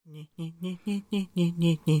It's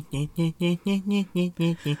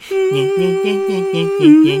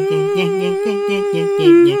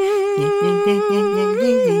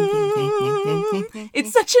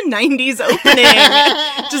such a 90s opening.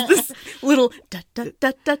 Just this little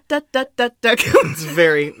da-da-da-da-da-da-da. It's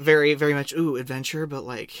very, very, very much, adventure, but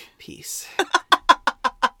like, peace.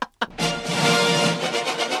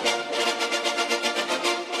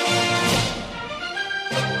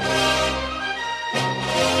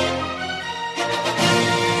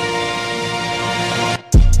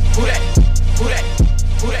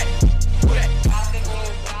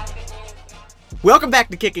 Welcome back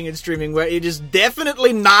to Kicking and Streaming, where it is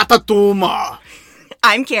definitely not a tumor.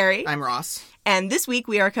 I'm Carrie. I'm Ross. And this week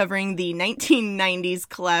we are covering the 1990s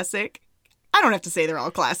classic. I don't have to say they're all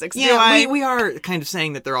classics, do I? We are kind of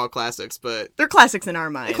saying that they're all classics, but... They're classics in our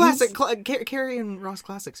minds. Carrie and Ross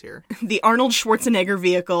classics here. The Arnold Schwarzenegger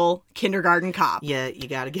vehicle, Kindergarten Cop. Yeah, you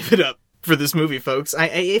gotta give it up for this movie, folks.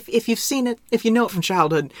 If you've seen it, if you know it from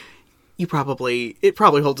childhood, it probably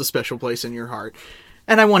holds a special place in your heart.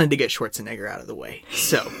 And I wanted to get Schwarzenegger out of the way,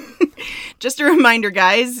 so... Just a reminder,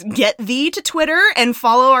 guys, get thee to Twitter and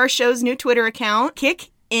follow our show's new Twitter account, Kick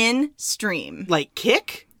in Stream. Like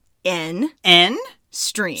kick? N.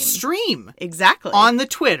 Stream. Stream. Exactly. On the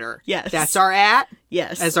Twitter. Yes. That's our @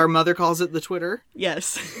 Yes. As our mother calls it, the Twitter.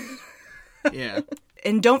 Yes. Yeah.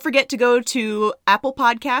 And don't forget to go to Apple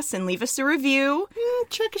Podcasts and leave us a review.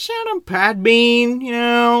 Check us out on Podbean,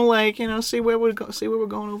 see where we're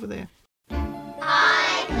going over there.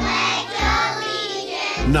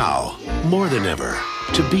 Now, more than ever,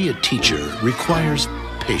 to be a teacher requires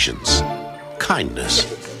patience, kindness,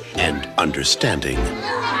 and understanding.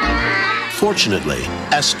 Fortunately,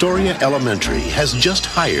 Astoria Elementary has just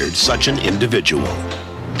hired such an individual.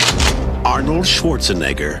 Arnold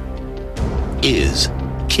Schwarzenegger is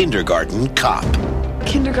Kindergarten Cop.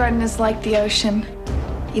 Kindergarten is like the ocean.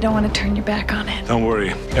 You don't want to turn your back on it. Don't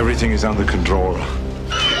worry, everything is under control.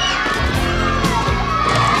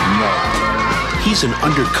 He's an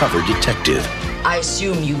undercover detective. I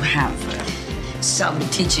assume you have some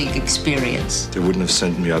teaching experience. They wouldn't have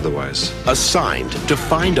sent me otherwise. Assigned to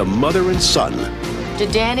find a mother and son.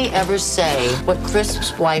 Did Danny ever say what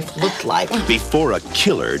Crisp's wife looked like? Before a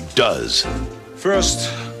killer does.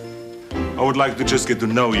 First, I would like to just get to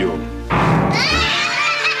know you.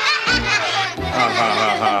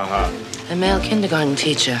 A male kindergarten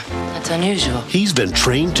teacher. That's unusual. He's been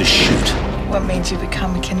trained to shoot. What made you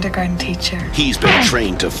become a kindergarten teacher? He's been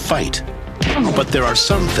trained to fight. But there are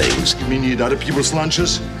some things You mean you eat other people's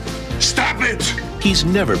lunches? Stop it! he's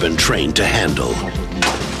never been trained to handle.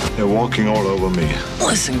 They're walking all over me.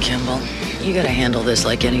 Listen, Kimball, you gotta handle this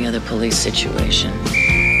like any other police situation.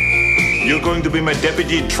 You're going to be my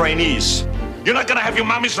deputy trainees. You're not gonna have your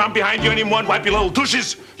mommies run behind you anymore and wipe your little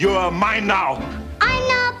tushes. You're mine now. I'm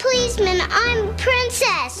not a policeman, I'm a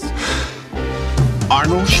princess.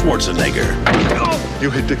 Arnold Schwarzenegger You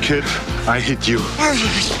hit the kid, I hit you.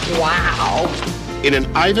 Wow. in an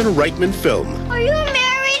Ivan Reitman film. Are you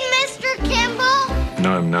married, Mr. Kimball?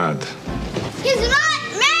 No, I'm not. He's not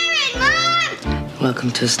married, Mom!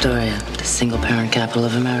 Welcome to Astoria, the single-parent capital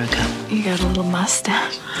of America. You got a little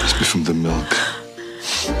mustache. Must be from the milk.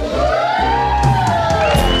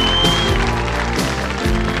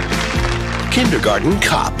 Kindergarten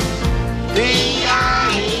Cop.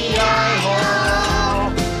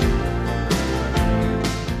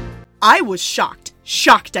 I was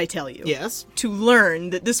shocked, I tell you. Yes? To learn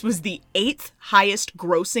that this was the 8th highest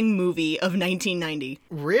grossing movie of 1990.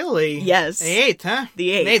 Really? Yes. The 8th, huh? The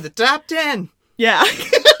 8th. Hey, the top 10. Yeah.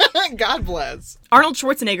 God bless. Arnold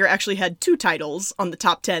Schwarzenegger actually had 2 titles on the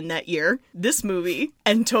top 10 that year. This movie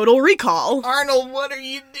and Total Recall. Arnold, what are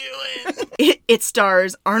you doing? It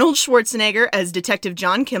stars Arnold Schwarzenegger as Detective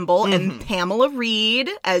John Kimball and Pamela Reed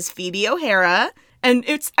as Phoebe O'Hara. And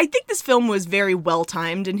I think this film was very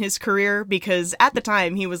well-timed in his career because at the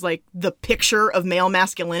time he was like the picture of male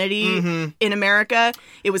masculinity in America.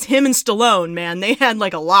 It was him and Stallone, man. They had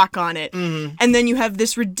like a lock on it. And then you have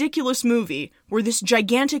this ridiculous movie where this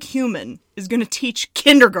gigantic human is going to teach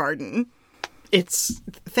kindergarten.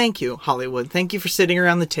 Thank you, Hollywood. Thank you for sitting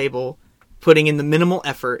around the table, putting in the minimal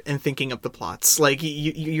effort and thinking up the plots. Like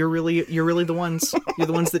you're really the ones. You're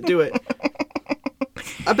the ones that do it.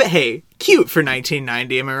 But hey, cute for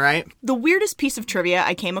 1990, am I right? The weirdest piece of trivia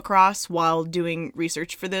I came across while doing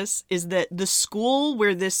research for this is that the school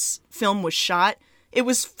where this film was shot, it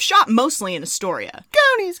was shot mostly in Astoria.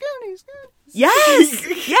 Goonies.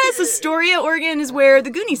 Yes, Astoria, Oregon is where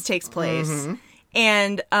The Goonies takes place.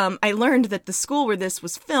 And I learned that the school where this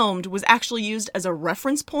was filmed was actually used as a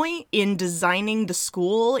reference point in designing the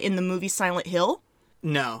school in the movie Silent Hill.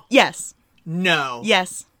 No. Yes. No.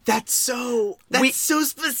 Yes. That's so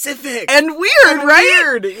specific. And weird, right?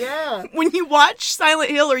 Weird, yeah. When you watch Silent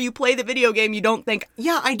Hill or you play the video game, you don't think...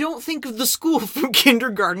 Yeah, I don't think of the school from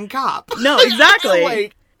Kindergarten Cop. No, exactly.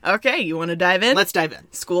 Like, okay, you want to dive in? let's dive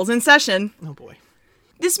in. School's in session. Oh, boy.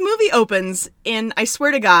 This movie opens in, I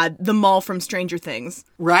swear to God, the mall from Stranger Things.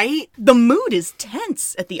 Right? The mood is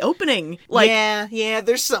tense at the opening. Like, yeah,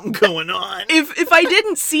 there's something going on. if I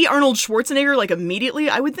didn't see Arnold Schwarzenegger, like, immediately,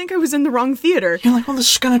 I would think I was in the wrong theater. You're like, well,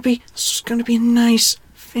 this is gonna be a nice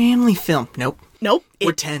family film. Nope.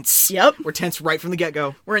 We're tense. Yep. We're tense right from the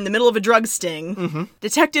get-go. We're in the middle of a drug sting.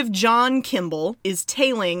 Detective John Kimball is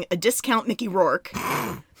tailing a discount Mickey Rourke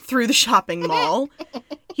through the shopping mall.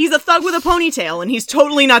 He's a thug with a ponytail, and he's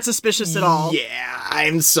totally not suspicious at all. Yeah,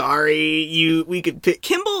 I'm sorry. We could pick...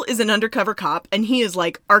 Kimball is an undercover cop, and he is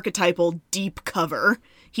like archetypal deep cover.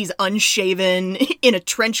 He's unshaven, in a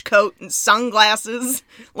trench coat and sunglasses.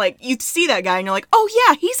 Like, you see that guy and you're like, oh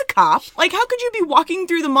yeah, he's a cop. Like, how could you be walking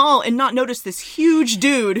through the mall and not notice this huge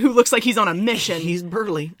dude who looks like he's on a mission? He's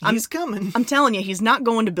burly. He's coming. I'm telling you, he's not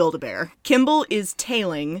going to Build-A-Bear. Kimball is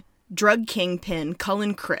tailing drug kingpin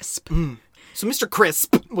Cullen Crisp. So Mr.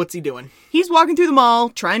 Crisp, what's he doing? He's walking through the mall,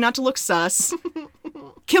 trying not to look sus.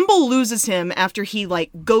 Kimball loses him after he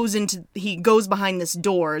goes behind this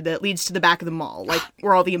door that leads to the back of the mall, like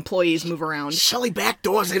where all the employees move around. Shelly back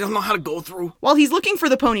doors they don't know how to go through. While he's looking for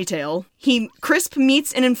the ponytail, Crisp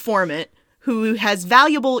meets an informant who has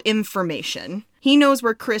valuable information. He knows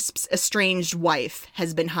where Crisp's estranged wife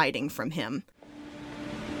has been hiding from him.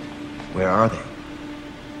 Where are they?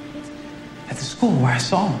 At the school where I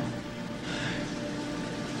saw them.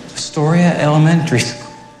 Astoria Elementary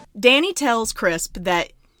School. Danny tells Crisp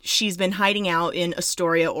that she's been hiding out in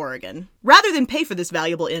Astoria, Oregon. Rather than pay for this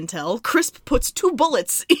valuable intel, Crisp puts 2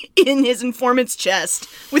 bullets in his informant's chest,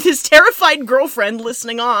 with his terrified girlfriend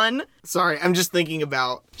listening on. Sorry, I'm just thinking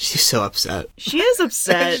about... She's so upset. She is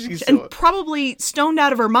upset, probably stoned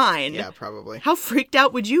out of her mind. Yeah, probably. How freaked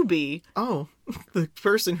out would you be? Oh, the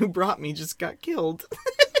person who brought me just got killed.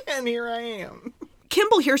 And here I am.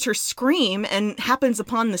 Kimball hears her scream and happens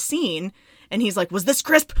upon the scene, and he's like, was this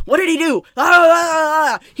Crisp? What did he do?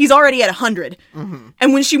 Ah! He's already at 100. Mm-hmm.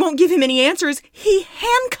 And when she won't give him any answers, he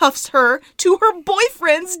handcuffs her to her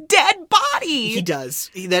boyfriend's dead body. He does.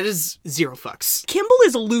 That is 0 fucks. Kimball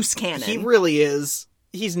is a loose cannon. He really is.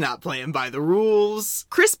 He's not playing by the rules.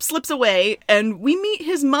 Crisp slips away, and we meet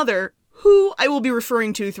his mother, who I will be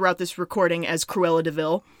referring to throughout this recording as Cruella de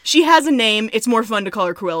Vil. She has a name. It's more fun to call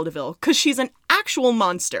her Cruella de Vil, because she's an actual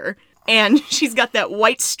monster. And she's got that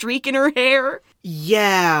white streak in her hair.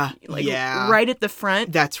 Yeah. Right at the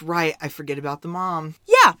front. That's right. I forget about the mom.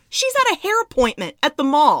 Yeah. She's at a hair appointment at the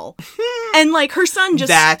mall. And, her son just...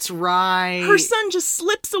 That's right. Her son just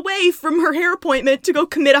slips away from her hair appointment to go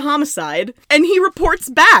commit a homicide. And he reports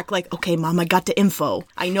back, okay, Mom, I got the info.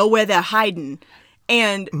 I know where they're hiding.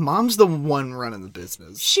 And Mom's the one running the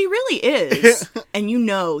business. She really is. And you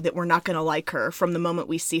know that we're not going to like her from the moment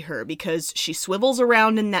we see her, because she swivels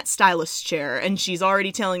around in that stylist chair and she's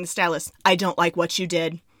already telling the stylist, I don't like what you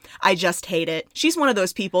did. I just hate it. She's one of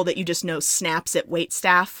those people that you just know snaps at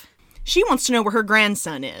waitstaff. She wants to know where her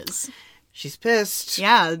grandson is. She's pissed.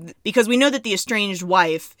 Yeah, because we know that the estranged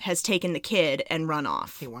wife has taken the kid and run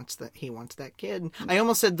off. He wants that kid. I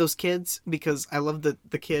almost said those kids because I love that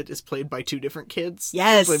the kid is played by 2 different kids.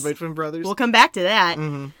 Yes. Played by twin brothers. We'll come back to that.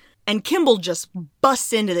 Mm-hmm. And Kimball just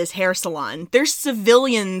busts into this hair salon. There's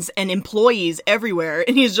civilians and employees everywhere.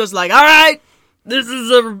 And he's just like, all right, this is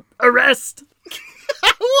an arrest.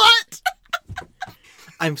 What?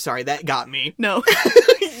 I'm sorry, that got me. No.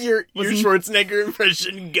 Your Schwarzenegger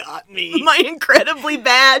impression got me. My incredibly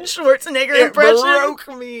bad Schwarzenegger impression. It broke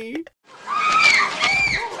me. It's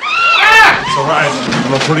all right.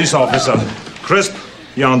 I'm a police officer. Crisp,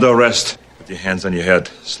 you're under arrest. Put your hands on your head,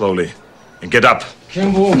 slowly. And get up.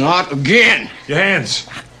 Kimball, not again. Your hands.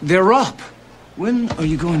 They're up. When are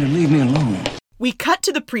you going to leave me alone? We cut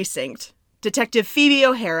to the precinct. Detective Phoebe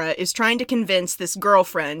O'Hara is trying to convince this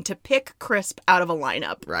girlfriend to pick Crisp out of a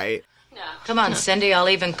lineup. Right. Come on, Cindy, I'll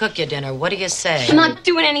even cook you dinner. What do you say? I'm not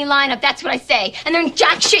doing any lineup, that's what I say. And there's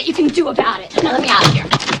jack shit you can do about it. Now let me out of here.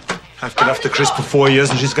 I've been after Crisp for 4 years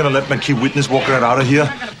and she's gonna let my key witness walk right out of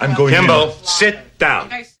here. I'm going Kimball, sit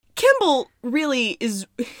down. Kimball really is,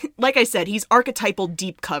 like I said, he's archetypal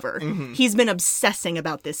deep cover. Mm-hmm. He's been obsessing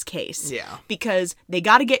about this case. Yeah. Because they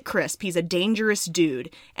gotta get Crisp. He's a dangerous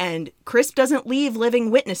dude. And Crisp doesn't leave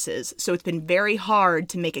living witnesses, so it's been very hard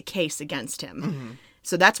to make a case against him. Mm-hmm.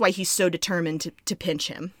 So that's why he's so determined to pinch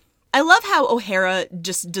him. I love how O'Hara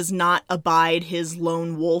just does not abide his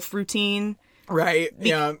lone wolf routine. Right.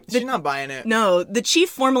 Yeah. She's not buying it. No, the chief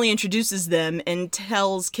formally introduces them and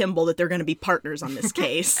tells Kimball that they're going to be partners on this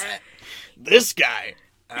case. This guy.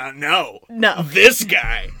 No. No. This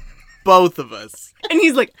guy. Both of us. And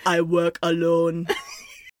he's like, I work alone.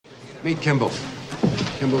 Meet Kimball.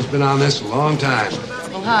 Kimball's been on this a long time.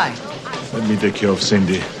 Well, hi. Let me take care of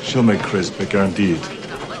Cindy. She'll make crisp, I guarantee it.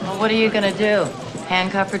 Well, what are you gonna do?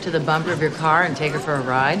 Handcuff her to the bumper of your car and take her for a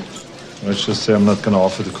ride? Let's just say I'm not gonna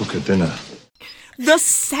offer to cook her dinner. The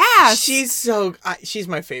sass! She's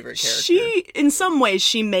my favorite character. She, in some ways,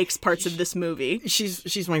 she makes parts of this movie.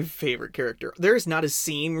 She's my favorite character. There is not a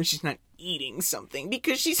scene where she's not eating something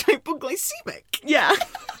because she's hypoglycemic. Yeah.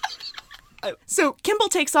 So Kimball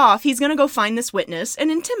takes off. He's going to go find this witness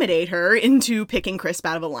and intimidate her into picking Crisp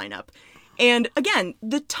out of a lineup. And again,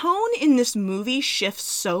 the tone in this movie shifts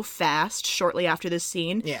so fast shortly after this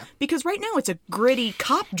scene. Yeah. Because right now it's a gritty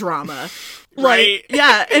cop drama. Right.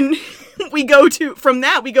 Yeah, and we go to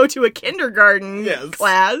a kindergarten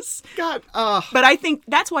class. God. But I think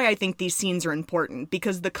that's why I think these scenes are important,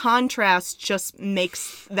 because the contrast just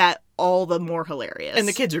makes that all the more hilarious. And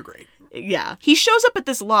the kids are great. Yeah. He shows up at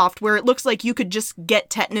this loft where it looks like you could just get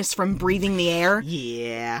tetanus from breathing the air.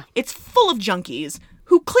 Yeah. It's full of junkies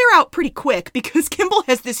who clear out pretty quick because Kimball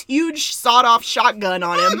has this huge sawed-off shotgun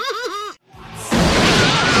on him.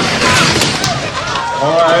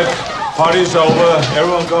 All right, party's over.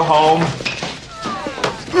 Everyone go home.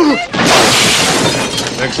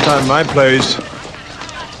 Next time, my place.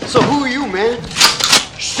 So who are you, man?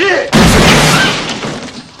 Shit!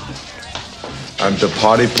 I'm the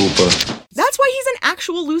party pooper. That's why he's an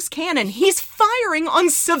actual loose cannon. He's firing on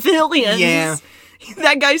civilians. Yeah.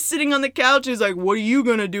 That guy's sitting on the couch is like, what are you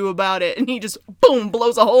gonna do about it? And he just, boom,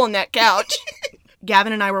 blows a hole in that couch.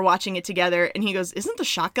 Gavin and I were watching it together, and he goes, isn't the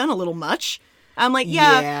shotgun a little much? I'm like,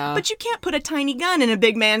 yeah, but you can't put a tiny gun in a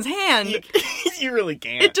big man's hand. You really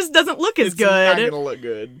can't. It just doesn't look as good. It's not gonna look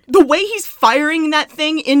good. The way he's firing that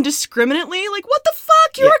thing indiscriminately, like, what the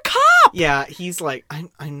fuck? You're a cop! Yeah, he's like,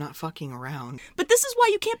 I'm not fucking around. But this is why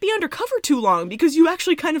you can't be undercover too long, because you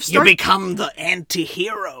actually kind of start... You become the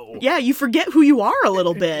anti-hero. Yeah, you forget who you are a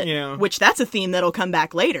little bit. Yeah. Which, that's a theme that'll come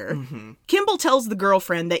back later. Mm-hmm. Kimball tells the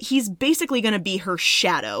girlfriend that he's basically going to be her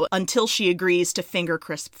shadow until she agrees to finger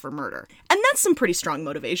Crisp for murder. And that's some pretty strong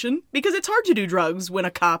motivation, because it's hard to do drugs when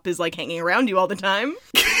a cop is, like, hanging around you all the time.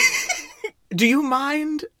 Do you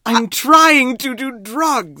mind? I'm trying to do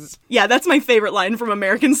drugs. Yeah, that's my favorite line from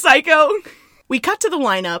American Psycho. We cut to the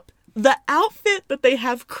lineup. The outfit that they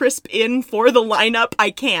have Crisp in for the lineup,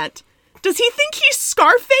 I can't. Does he think he's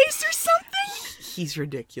Scarface or something? He's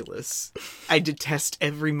ridiculous. I detest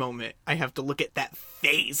every moment I have to look at that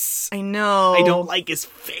face. I know. I don't like his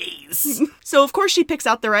face. So, of course, she picks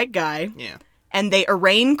out the right guy. Yeah. And they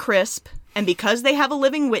arraign Crisp, and because they have a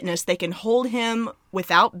living witness, they can hold him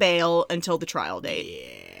without bail until the trial date.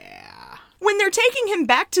 Yeah. When they're taking him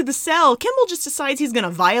back to the cell, Kimball just decides he's going to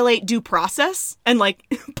violate due process and, like,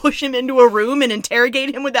 push him into a room and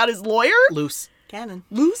interrogate him without his lawyer. Loose cannon.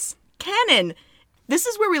 Loose cannon. This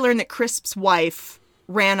is where we learn that Crisp's wife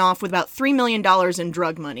ran off with about $3 million in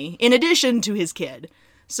drug money, in addition to his kid.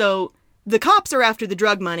 So the cops are after the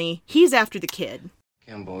drug money, he's after the kid.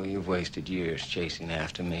 Kimball, you've wasted years chasing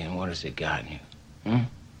after me, and what has it gotten you?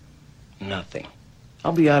 Nothing.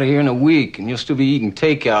 I'll be out of here in a week, and you'll still be eating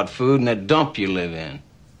takeout food in that dump you live in.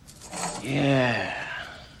 Yeah,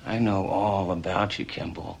 I know all about you,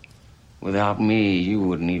 Kimball. Without me, you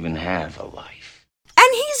wouldn't even have a life. And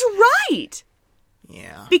he's right!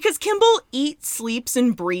 Yeah. Because Kimball eats, sleeps,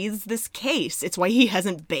 and breathes this case. It's why he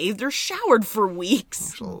hasn't bathed or showered for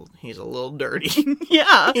weeks. He's a little dirty.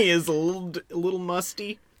 Yeah. He is a little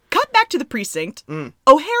musty. Cut back to the precinct.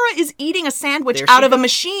 O'Hara is eating a sandwich out of a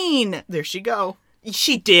machine. There she go.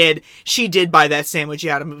 She did buy that sandwich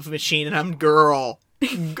out of a machine, and I'm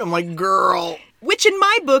like, girl. Which in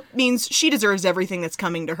my book means she deserves everything that's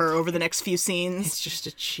coming to her over the next few scenes. It's just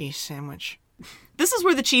a cheese sandwich. This is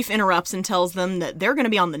where the chief interrupts and tells them that they're going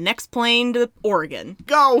to be on the next plane to Oregon.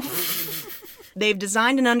 Go! They've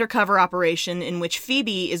designed an undercover operation in which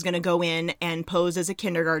Phoebe is going to go in and pose as a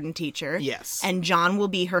kindergarten teacher. Yes. And John will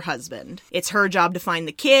be her husband. It's her job to find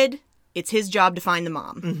the kid. It's his job to find the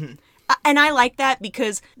mom. Mm-hmm. And I like that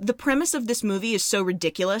because the premise of this movie is so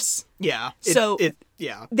ridiculous. Yeah.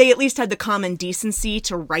 Yeah. They at least had the common decency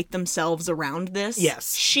to write themselves around this.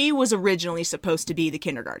 Yes. She was originally supposed to be the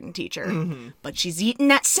kindergarten teacher. But she's eating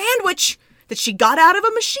that sandwich that she got out of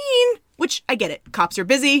a machine. Which, I get it. Cops are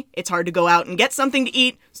busy. It's hard to go out and get something to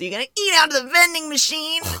eat. So you're going to eat out of the vending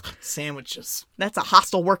machine. Sandwiches. That's a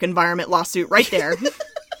hostile work environment lawsuit right there.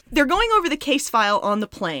 They're going over the case file on the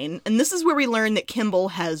plane, and this is where we learn that Kimball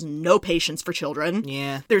has no patience for children.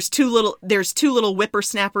 Yeah. There's two little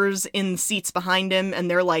whippersnappers in the seats behind him,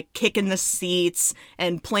 and they're like kicking the seats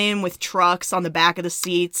and playing with trucks on the back of the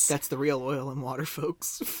seats. That's the real oil and water,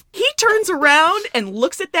 folks. He turns around and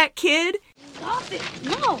looks at that kid. Stop it.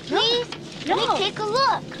 No, please. No. Let me take a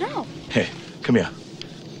look. No. Hey, come here.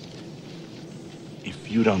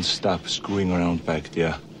 If you don't stop screwing around back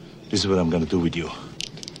there, this is what I'm gonna do with you.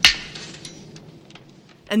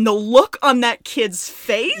 And the look on that kid's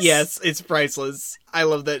face? Yes, it's priceless. I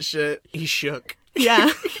love that shit. He shook. Yeah.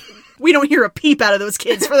 We don't hear a peep out of those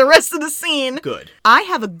kids for the rest of the scene. Good. I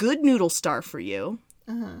have a good noodle star for you.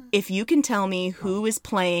 If you can tell me who is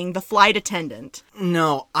playing the flight attendant.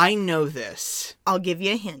 No, I know this. I'll give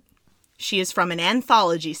you a hint. She is from an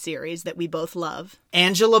anthology series that we both love.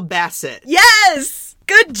 Angela Bassett. Yes!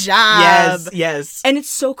 Good job! Yes. And it's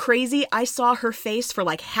so crazy, I saw her face for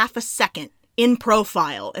like half a second in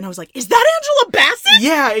profile, and I was like, is that Angela Bassett?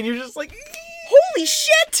 Yeah, and you're just like, holy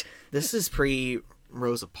shit! This is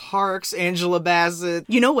pre-Rosa Parks, Angela Bassett.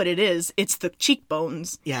 You know what it is? It's the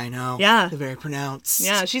cheekbones. Yeah, I know. Yeah. They're very pronounced.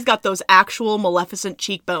 Yeah, she's got those actual Maleficent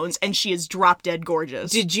cheekbones, and she is drop-dead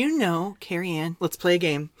gorgeous. Did you know, Carrie Ann, let's play a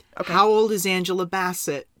game. Okay. How old is Angela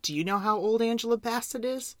Bassett? Do you know how old Angela Bassett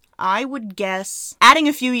is? I would guess, adding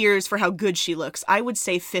a few years for how good she looks, I would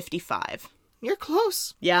say 55. You're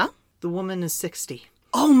close. Yeah? The woman is 60.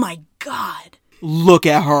 Oh my god. Look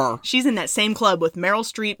at her. She's in that same club with Meryl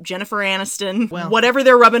Streep, Jennifer Aniston. Well, whatever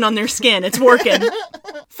they're rubbing on their skin, it's working.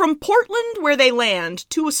 From Portland, where they land,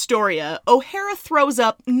 to Astoria, O'Hara throws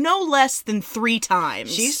up no less than 3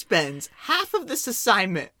 times. She spends half of this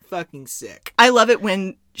assignment fucking sick. I love it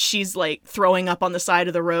when she's like throwing up on the side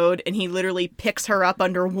of the road and he literally picks her up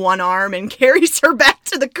under one arm and carries her back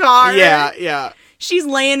to the car. Yeah. She's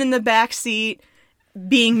laying in the back seat,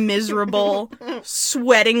 being miserable,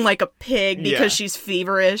 sweating like a pig because she's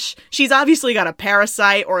feverish. She's obviously got a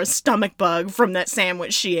parasite or a stomach bug from that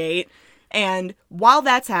sandwich she ate. And while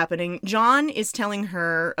that's happening, John is telling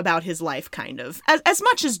her about his life, kind of. As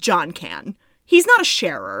much as John can. He's not a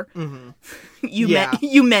sharer. Mm-hmm.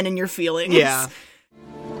 You men and your feelings. Yeah.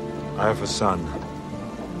 I have a son.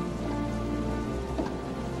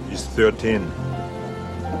 He's 13.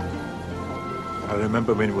 I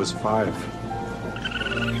remember when he was 5.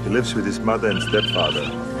 He lives with his mother and stepfather.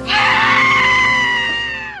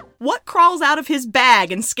 What crawls out of his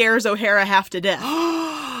bag and scares O'Hara half to death?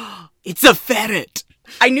 It's a ferret.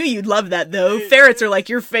 I knew you'd love that, though. Ferrets are like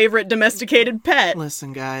your favorite domesticated pet.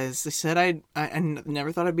 Listen, guys, they said I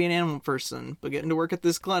never thought I'd be an animal person, but getting to work at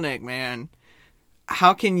this clinic, man.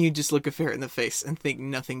 How can you just look a ferret in the face and think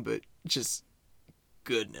nothing but just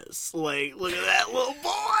goodness? Like, look at that little boy.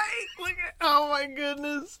 Oh my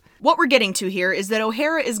goodness. What we're getting to here is that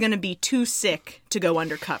O'Hara is going to be too sick to go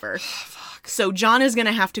undercover. Fuck. So John is going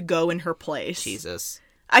to have to go in her place. Jesus.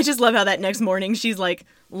 I just love how that next morning she's like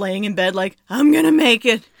laying in bed like, I'm going to make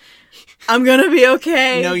it. I'm going to be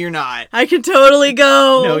okay. No, you're not. I can totally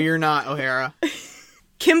go. No, you're not, O'Hara.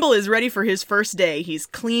 Kimball is ready for his first day. He's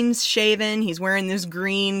clean shaven. He's wearing this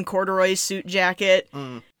green corduroy suit jacket.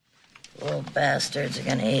 Little bastards are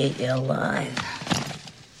gonna eat you alive.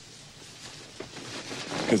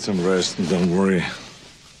 Get some rest and don't worry.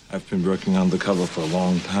 I've been working undercover for a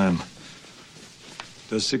long time.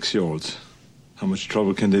 They're 6-year-olds. How much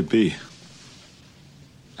trouble can they be?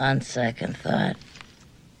 On second thought,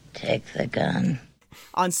 take the gun.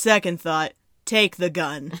 On second thought, take the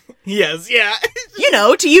gun. Yes, yeah. You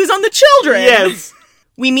know, to use on the children. Yes.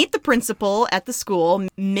 We meet the principal at the school,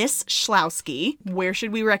 Miss Schlowski. Where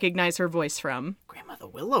should we recognize her voice from? Grandmother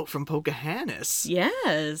Willow from Pocahontas.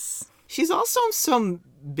 Yes. She's also some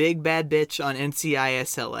big bad bitch on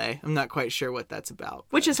NCIS/LA. I'm not quite sure what that's about.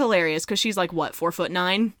 Which is hilarious, because she's like, what,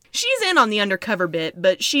 4'9"? She's in on the undercover bit,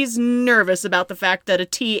 but she's nervous about the fact that a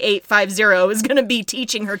T-850 is going to be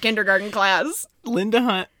teaching her kindergarten class. Linda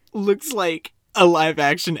Hunt looks like a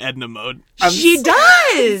live-action Edna Mode. She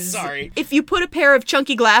does! Sorry. If you put a pair of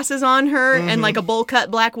chunky glasses on her and like a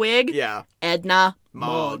bowl-cut black wig, yeah. Edna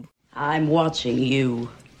Mode. I'm watching you.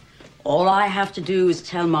 All I have to do is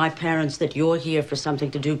tell my parents that you're here for something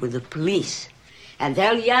to do with the police. And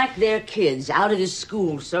they'll yank their kids out of this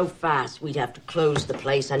school so fast we'd have to close the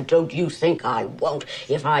place. And don't you think I won't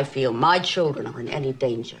if I feel my children are in any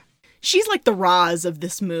danger. She's like the Roz of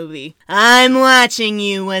this movie. I'm watching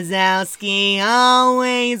you, Wazowski.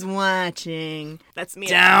 Always watching. That's me.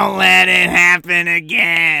 Don't let it happen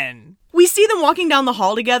again. We see them walking down the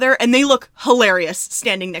hall together, and they look hilarious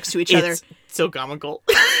standing next to each other. So comical.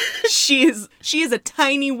 She is a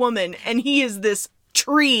tiny woman, and he is this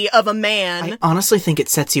tree of a man. I honestly think it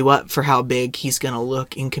sets you up for how big he's gonna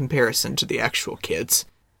look in comparison to the actual kids.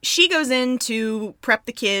 She goes in to prep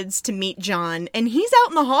the kids to meet John, and he's out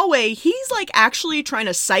in the hallway. He's, like, actually trying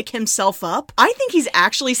to psych himself up. I think he's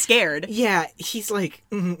actually scared. Yeah, he's, like,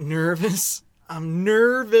 nervous. I'm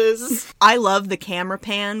nervous. I love the camera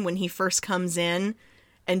pan when he first comes in,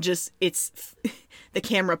 and just, the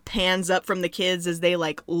camera pans up from the kids as they,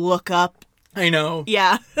 like, look up. I know.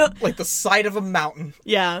 Yeah. Like the side of a mountain.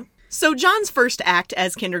 Yeah. So John's first act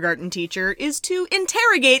as kindergarten teacher is to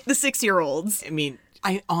interrogate the 6-year-olds. I mean,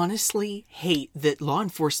 I honestly hate that law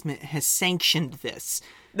enforcement has sanctioned this.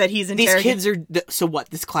 That he's interrogating. These kids are... So what,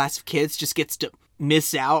 this class of kids just gets to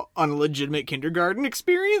miss out on a legitimate kindergarten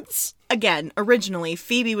experience? Again, originally,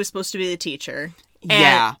 Phoebe was supposed to be the teacher.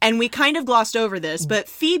 Yeah. And we kind of glossed over this, but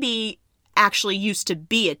Phoebe actually used to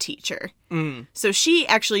be a teacher. So she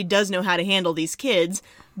actually does know how to handle these kids,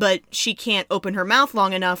 but she can't open her mouth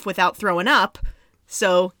long enough without throwing up,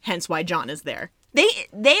 so hence why John is there. They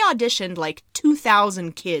auditioned like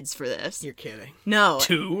 2,000 kids for this. You're kidding. No.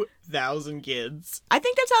 2,000 kids. I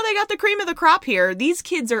think that's how they got the cream of the crop here. These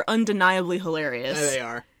kids are undeniably hilarious. Yeah, they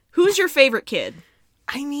are. Who's your favorite kid?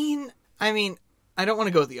 I mean, I don't want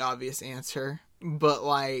to go with the obvious answer, but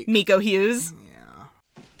like... Miko Hughes? Yeah.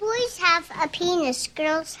 Boys have a penis,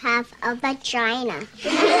 girls have a vagina.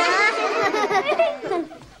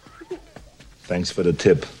 Thanks for the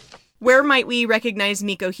tip. Where might we recognize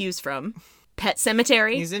Miko Hughes from? Pet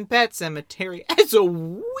Sematary? He's in Pet Sematary as a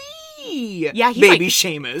wee yeah, he's baby like...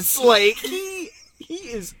 Seamus. Like, he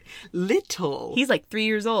is little. He's like 3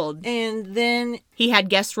 years old. And then... He had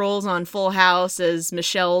guest roles on Full House as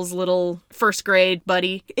Michelle's little first grade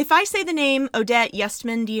buddy. If I say the name Odette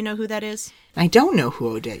Yustman, do you know who that is? I don't know who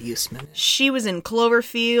Odette Yustman is. She was in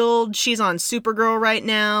Cloverfield. She's on Supergirl right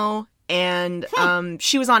now. And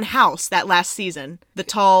she was on House that last season. The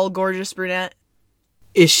tall, gorgeous brunette.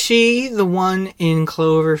 Is she the one in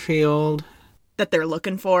Cloverfield? That they're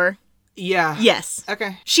looking for? Yeah. Yes.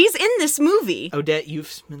 Okay. She's in this movie. Odette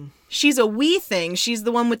Yustman. She's a wee thing. She's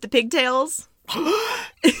the one with the pigtails.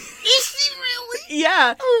 Is she really?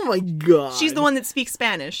 Yeah. Oh my god. She's the one that speaks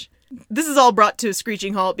Spanish. This is all brought to a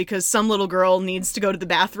screeching halt because some little girl needs to go to the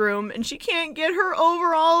bathroom and she can't get her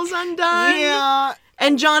overalls undone. Yeah.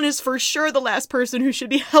 And John is for sure the last person who should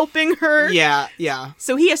be helping her. Yeah, yeah.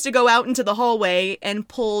 So he has to go out into the hallway and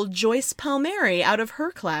pull Joyce Palmieri out of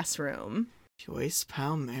her classroom. Joyce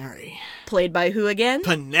Palmieri. Played by who again?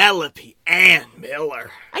 Penelope Ann Miller.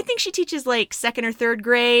 I think she teaches like 2nd or 3rd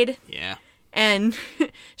grade. Yeah. And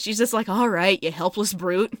she's just like, all right, you helpless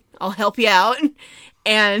brute. I'll help you out.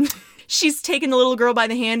 And she's taking the little girl by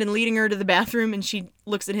the hand and leading her to the bathroom. And she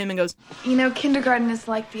looks at him and goes, You know, kindergarten is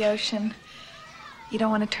like the ocean. You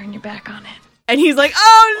don't want to turn your back on it. And he's like,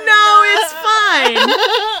 oh no, it's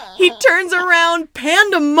fine. He turns around,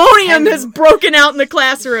 pandemonium has broken out in the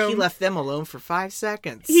classroom. He left them alone for 5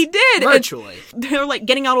 seconds. He did. Virtually. They're like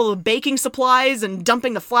getting out all the baking supplies and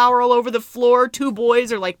dumping the flour all over the floor. 2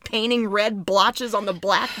 boys are like painting red blotches on the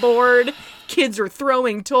blackboard. Kids are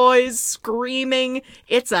throwing toys, screaming.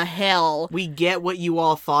 It's a hell. We get what you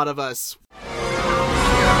all thought of us.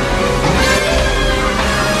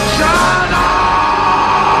 Shut up!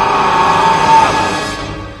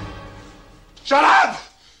 Shut up!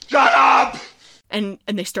 Shut up! And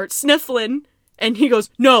they start sniffling. And he goes,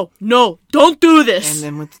 no, don't do this.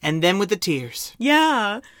 And then with the tears.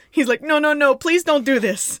 Yeah. He's like, no, please don't do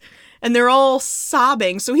this. And they're all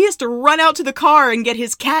sobbing. So he has to run out to the car and get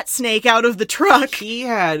his cat snake out of the truck. He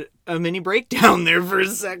had a mini breakdown there for a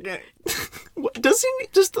second. Does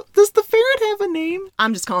the ferret have a name?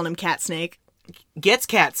 I'm just calling him Cat Snake. Gets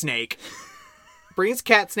Cat Snake. Brings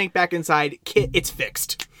Cat Snake back inside. It's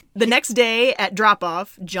fixed. The next day at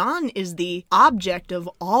drop-off, John is the object of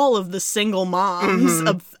all of the single moms'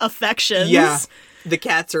 affections. Yeah. The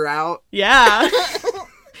cats are out. Yeah.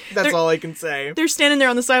 That's all I can say. They're standing there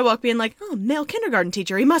on the sidewalk being like, oh, male kindergarten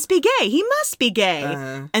teacher, he must be gay. He must be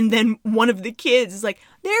gay. And then one of the kids is like,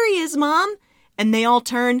 there he is, Mom. And they all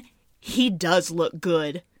turn. He does look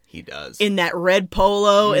good. He does. In that red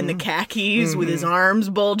polo and the khakis with his arms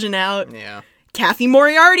bulging out. Yeah. Kathy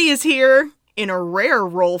Moriarty is here. In a rare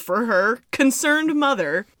role for her, concerned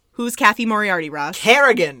mother. Who's Kathy Moriarty, Ross?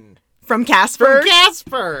 Kerrigan. From Casper.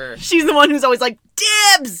 She's the one who's always like,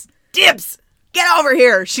 Dibs! Get over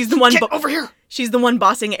here! She's the one. Get over here! She's the one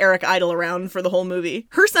bossing Eric Idle around for the whole movie.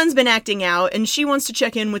 Her son's been acting out, and she wants to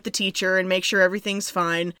check in with the teacher and make sure everything's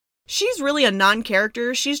fine. She's really a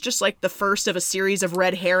non-character. She's just like the first of a series of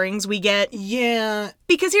red herrings we get. Yeah.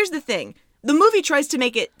 Because here's the thing. The movie tries to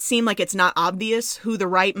make it seem like it's not obvious who the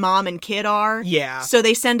right mom and kid are. Yeah. So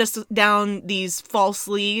they send us down these false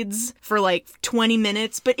leads for like 20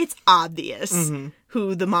 minutes, but it's obvious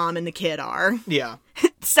who the mom and the kid are. Yeah.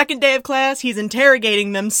 Second day of class, he's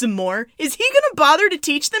interrogating them some more. Is he gonna bother to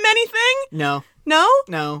teach them anything? No. No?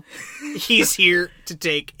 No. He's here to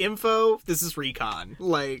take info. This is recon.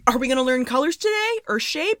 Like, are we gonna learn colors today? Or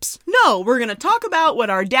shapes? No, we're gonna talk about what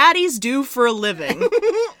our daddies do for a living.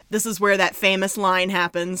 This is where that famous line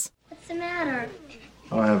happens. What's the matter?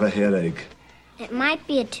 I have a headache. It might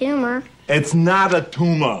be a tumor. It's not a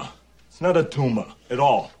tumor. It's not a tumor at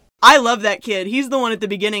all. I love that kid. He's the one at the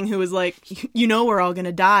beginning who was like, you know we're all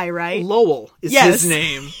gonna die, right? Lowell is his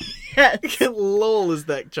name. Yes. Lowell is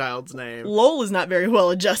that child's name. Lowell is not very well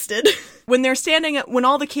adjusted. When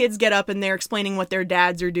all the kids get up and they're explaining what their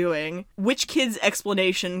dads are doing, which kid's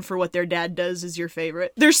explanation for what their dad does is your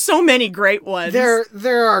favorite? There's so many great ones.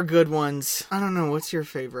 There are good ones. I don't know, what's your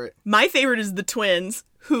favorite? My favorite is the twins,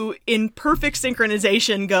 who in perfect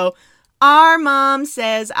synchronization go, our mom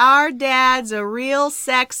says our dad's a real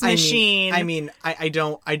sex machine. I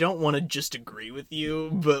don't want to just agree with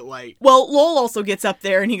you, but like... Well, Lowell also gets up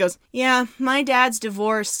there and he goes, yeah, my dad's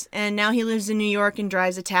divorced and now he lives in New York and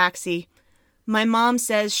drives a taxi. My mom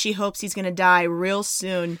says she hopes he's gonna die real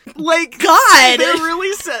soon. Like, God! They're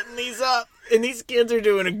really setting these up. And these kids are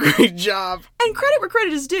doing a great job. And credit where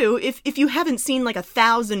credit is due. If you haven't seen like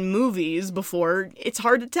 1,000 movies before, it's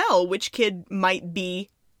hard to tell which kid might be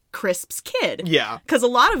Crisp's kid. Yeah. Because a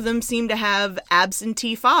lot of them seem to have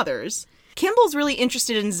absentee fathers. Kimball's really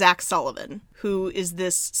interested in Zach Sullivan, who is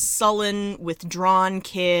this sullen, withdrawn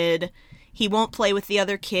kid. He won't play with the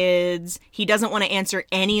other kids. He doesn't want to answer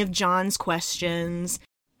any of John's questions.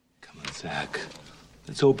 Come on, Zach.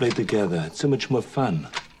 Let's all play together. It's so much more fun.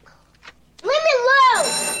 Leave me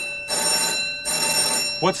alone!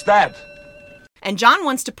 What's that? And John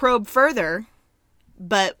wants to probe further.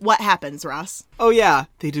 But what happens, Ross? Oh, yeah.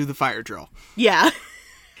 They do the fire drill. Yeah.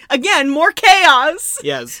 Again, more chaos.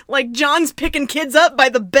 Yes. Like John's picking kids up by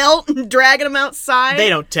the belt and dragging them outside. They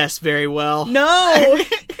don't test very well. No.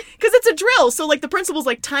 Because it's a drill. So, like, the principal's,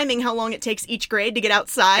 like, timing how long it takes each grade to get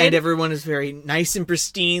outside. And everyone is very nice and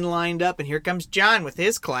pristine lined up. And here comes John with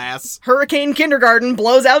his class. Hurricane kindergarten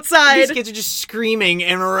blows outside. These kids are just screaming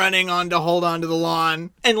and running on to hold on to the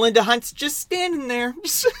lawn. And Linda Hunt's just standing there,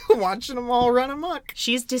 just watching them all run amok.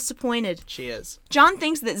 She's disappointed. She is. John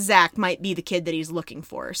thinks that Zach might be the kid that he's looking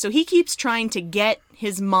for. So he keeps trying to get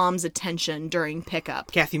his mom's attention during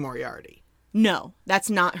pickup. Kathy Moriarty. No,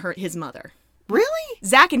 that's not his mother. Really?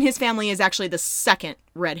 Zach and his family is actually the second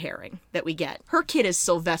red herring that we get. Her kid is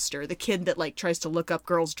Sylvester, the kid that, like, tries to look up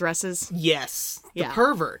girls' dresses. Yes. The Yeah.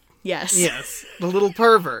 pervert. Yes. Yes. The little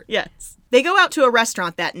pervert. Yes. They go out to a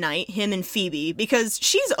restaurant that night, him and Phoebe, because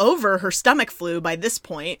she's over her stomach flu by this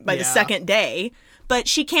point, by the second day, but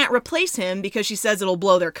she can't replace him because she says it'll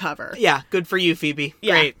blow their cover. Yeah, good for you, Phoebe.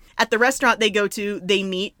 Yeah. Great. At the restaurant they go to, they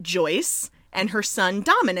meet Joyce and her son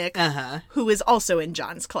Dominic, who is also in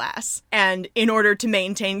John's class. And in order to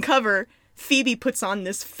maintain cover, Phoebe puts on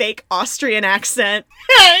this fake Austrian accent.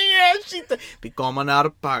 Yeah, become another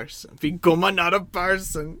person. Become another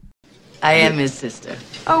person. I am his sister.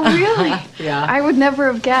 Oh, really? Yeah. I would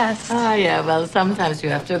never have guessed. Ah, yeah, well, sometimes you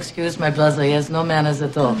have to excuse my brother. He has no manners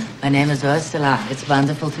at all. My name is Ursula. It's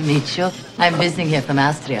wonderful to meet you. I'm visiting here from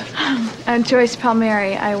Austria. I'm Joyce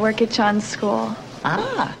Palmieri. I work at John's school.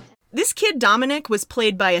 Ah. This kid, Dominic, was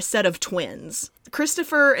played by a set of twins.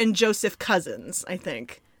 Christopher and Joseph Cousins, I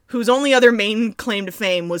think, whose only other main claim to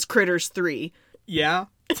fame was Critters 3. Yeah?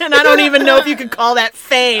 And I don't even know if you could call that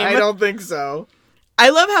fame. I don't think so. I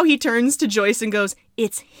love how he turns to Joyce and goes,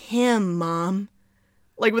 "It's him, Mom."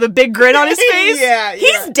 Like with a big grin on his face. Yeah.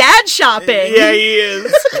 He's dad shopping. Yeah, he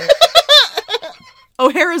is.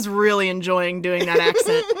 O'Hara's really enjoying doing that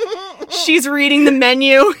accent. She's reading the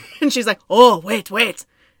menu and she's like, "Oh, wait.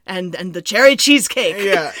 And the cherry cheesecake."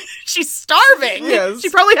 Yeah. She's starving. Yes. She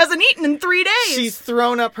probably hasn't eaten in 3 days. She's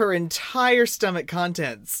thrown up her entire stomach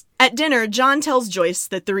contents. At dinner, John tells Joyce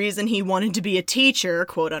that the reason he wanted to be a teacher,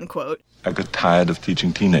 quote unquote, I got tired of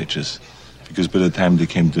teaching teenagers because by the time they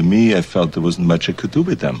came to me, I felt there wasn't much I could do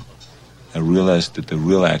with them. I realized that the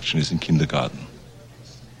real action is in kindergarten.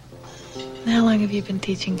 How long have you been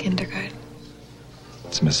teaching kindergarten?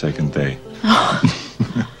 It's my second day.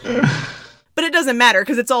 But it doesn't matter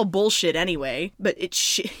because it's all bullshit anyway. But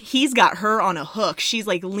he's got her on a hook. She's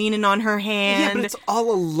like leaning on her hand. Yeah, but it's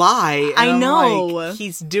all a lie. I know. Like,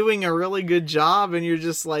 he's doing a really good job, and you're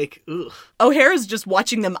just like, ugh. O'Hara's just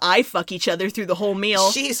watching them eye fuck each other through the whole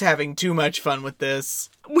meal. She's having too much fun with this.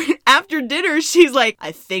 After dinner, she's like,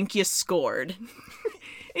 "I think you scored."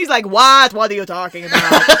 He's like, what? What are you talking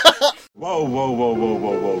about? Whoa.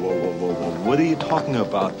 What are you talking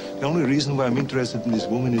about? The only reason why I'm interested in this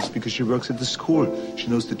woman is because she works at the school. She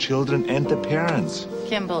knows the children and the parents.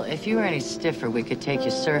 Kimball, if you were any stiffer, we could take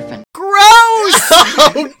you surfing.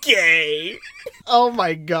 Gross! Okay. Oh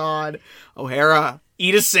my god. O'Hara,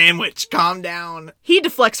 eat a sandwich. Calm down. He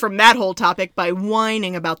deflects from that whole topic by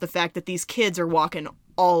whining about the fact that these kids are walking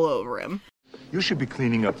all over him. You should be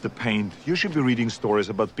cleaning up the paint. You should be reading stories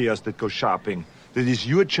about bears that go shopping. That is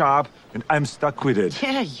your job, and I'm stuck with it.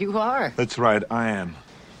 Yeah, you are. That's right, I am.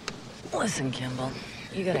 Listen, Kimball,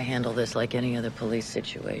 you gotta handle this like any other police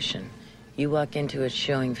situation. You walk into it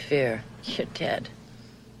showing fear, you're dead.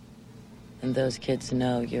 And those kids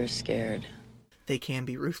know you're scared. They can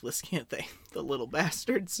be ruthless, can't they? The little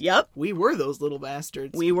bastards. Yep. We were those little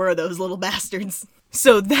bastards.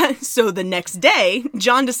 So the next day,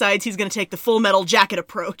 John decides he's going to take the Full Metal Jacket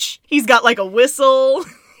approach. He's got like a whistle,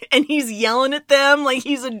 and he's yelling at them like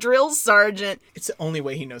he's a drill sergeant. It's the only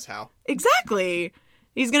way he knows how. Exactly.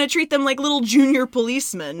 He's going to treat them like little junior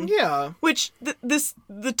policemen. Yeah. Which,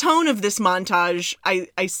 the tone of this montage, I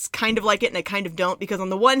kind of like it and I kind of don't, because on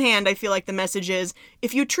the one hand, I feel like the message is,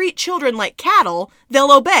 if you treat children like cattle,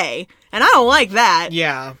 they'll obey. And I don't like that.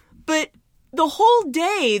 Yeah. But the whole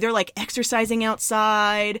day, they're like exercising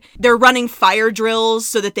outside. They're running fire drills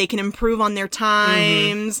so that they can improve on their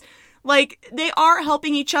times. Mm-hmm. Like, they are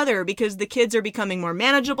helping each other because the kids are becoming more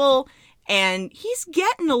manageable. And he's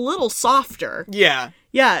getting a little softer. Yeah.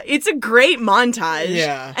 Yeah, it's a great montage.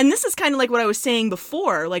 Yeah. And this is kind of like what I was saying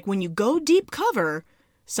before. Like, when you go deep cover,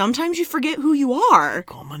 sometimes you forget who you are.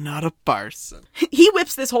 Como not a parson. He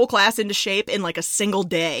whips this whole class into shape in like a single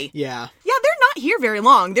day. Yeah. Yeah, they're not here very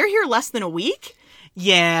long. They're here less than a week.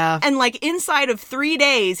 Yeah. And like inside of 3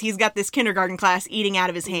 days, he's got this kindergarten class eating out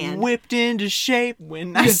of his hand. Whipped into shape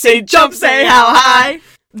when I say jump, say how high.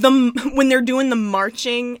 When they're doing the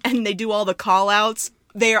marching and they do all the call-outs,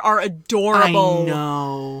 they are adorable. I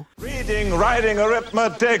know. Reading, writing,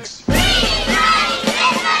 arithmetics.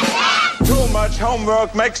 Too much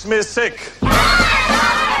homework makes me sick.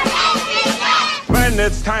 When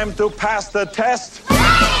it's time to pass the test,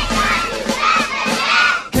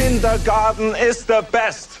 kindergarten is the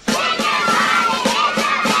best.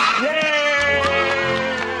 Yay!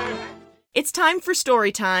 It's time for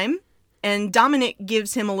story time. And Dominic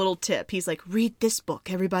gives him a little tip. He's like, read this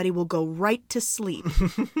book. Everybody will go right to sleep.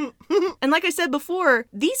 And like I said before,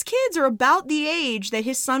 these kids are about the age that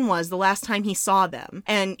his son was the last time he saw them.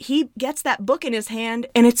 And he gets that book in his hand,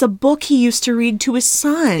 and it's a book he used to read to his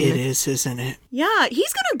son. It is, isn't it? Yeah,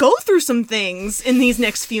 he's going to go through some things in these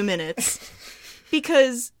next few minutes.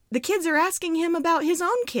 Because the kids are asking him about his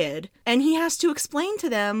own kid. And he has to explain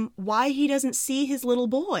to them why he doesn't see his little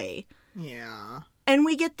boy. Yeah. And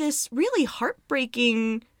we get this really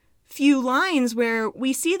heartbreaking few lines where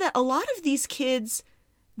we see that a lot of these kids,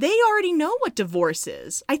 they already know what divorce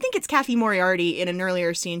is. I think it's Kathy Moriarty in an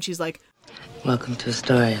earlier scene. She's like, welcome to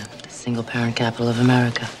Astoria, the single-parent capital of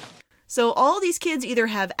America. So all these kids either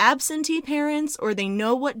have absentee parents or they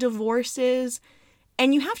know what divorce is.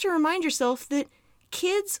 And you have to remind yourself that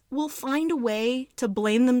kids will find a way to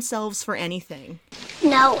blame themselves for anything.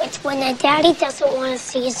 No, it's when their daddy doesn't want to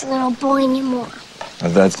see his little boy anymore.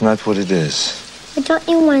 That's not what it is. But don't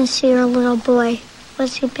you want to see your little boy?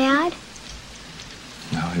 Was he bad?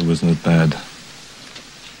 No, he wasn't bad.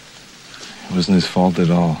 It wasn't his fault at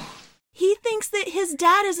all. He thinks that his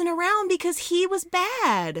dad isn't around because he was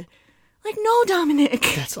bad. Like, no, Dominic.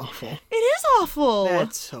 That's awful. It is awful.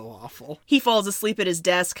 That's so awful. He falls asleep at his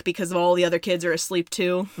desk because all the other kids are asleep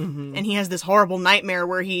too. Mm-hmm. And he has this horrible nightmare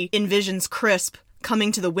where he envisions Crisp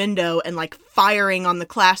coming to the window and, like, firing on the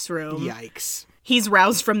classroom. Yikes. He's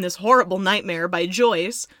roused from this horrible nightmare by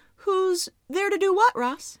Joyce, who's there to do what,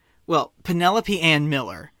 Ross? Well, Penelope Ann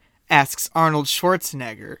Miller asks Arnold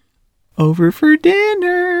Schwarzenegger over for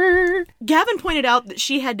dinner. Gavin pointed out that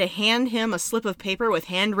she had to hand him a slip of paper with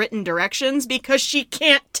handwritten directions because she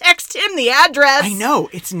can't text him the address. I know,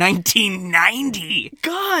 it's 1990.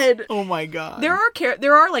 God. Oh my God.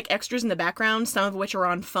 There are like extras in the background, some of which are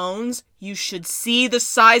on phones. You should see the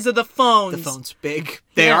size of the phones. The phone's big.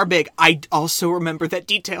 They are big. I also remember that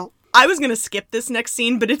detail. I was going to skip this next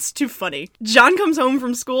scene, but it's too funny. John comes home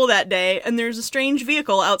from school that day, and there's a strange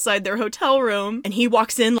vehicle outside their hotel room, and he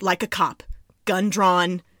walks in like a cop, gun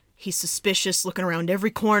drawn. He's suspicious, looking around every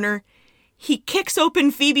corner. He kicks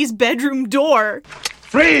open Phoebe's bedroom door.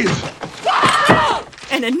 Freeze!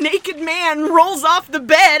 And a naked man rolls off the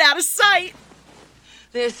bed out of sight.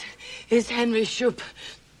 This is Henry Shoup,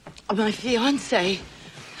 my fiancé.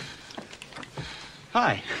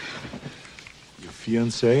 Hi. Your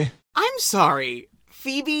fiancé? I'm sorry.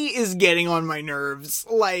 Phoebe is getting on my nerves.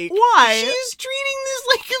 Like, why? She's treating this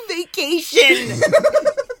like a vacation.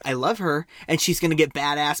 I love her, and she's gonna get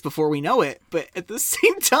badass before we know it. But at the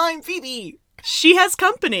same time, Phoebe, she has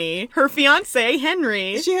company. Her fiancé,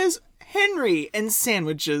 Henry. She has Henry and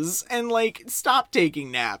sandwiches, and like, stop taking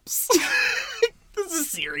naps. This is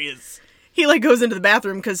serious. He like goes into the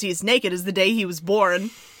bathroom because he's naked as the day he was born.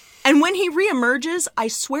 And when he reemerges, I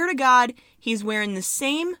swear to God, he's wearing the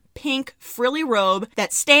same pink frilly robe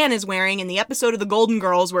that Stan is wearing in the episode of The Golden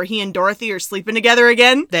Girls where he and Dorothy are sleeping together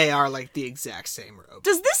again. They are like the exact same robe.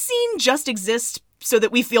 Does this scene just exist so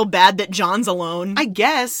that we feel bad that John's alone? I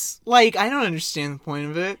guess. Like, I don't understand the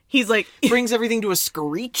point of it. He's like... brings everything to a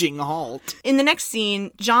screeching halt. In the next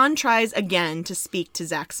scene, John tries again to speak to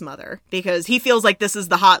Zach's mother because he feels like this is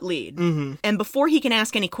the hot lead. Mm-hmm. And before he can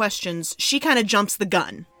ask any questions, she kind of jumps the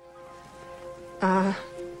gun. I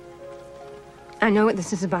know what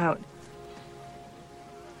this is about.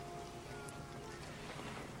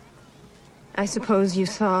 I suppose you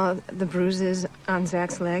saw the bruises on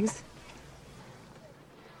Zach's legs?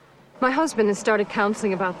 My husband has started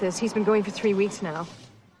counseling about this. He's been going for 3 weeks now.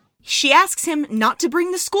 She asks him not to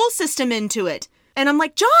bring the school system into it. And I'm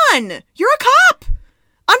like, John, you're a cop!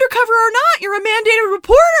 Undercover or not, you're a mandated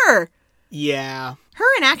reporter! Yeah. Her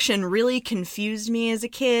inaction really confused me as a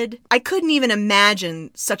kid. I couldn't even imagine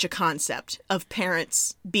such a concept of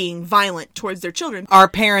parents being violent towards their children. Our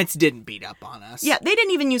parents didn't beat up on us. Yeah, they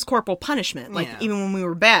didn't even use corporal punishment, even when we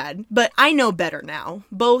were bad. But I know better now.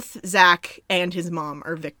 Both Zach and his mom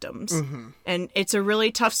are victims. Mm-hmm. And it's a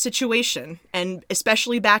really tough situation. And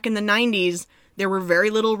especially back in the 90s, there were very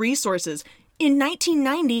little resources. In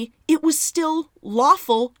 1990, it was still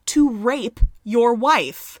lawful to rape your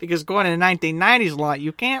wife. Because going to the 1990s law,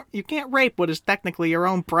 you can't rape what is technically your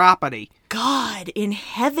own property. God in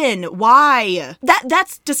heaven, why?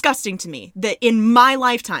 That's disgusting to me. That in my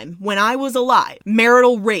lifetime, when I was alive,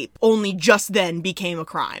 marital rape only just then became a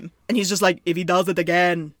crime. And he's just like, if he does it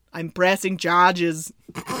again, I'm pressing charges.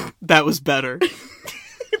 That was better.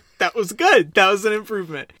 That was good. That was an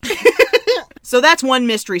improvement. So that's one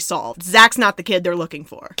mystery solved. Zach's not the kid they're looking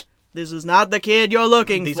for. This is not the kid you're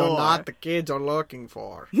looking These for. are not the kids you're looking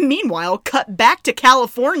for. Meanwhile, cut back to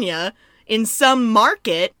California. In some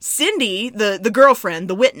market, Cindy, the girlfriend,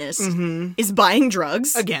 the witness, is buying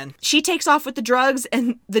drugs. Again. She takes off with the drugs,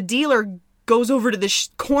 and the dealer goes over to the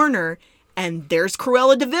corner, and there's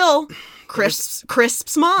Cruella DeVille,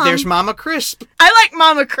 Crisp's mom. There's Mama Crisp. I like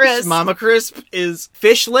Mama Crisp. Mama Crisp is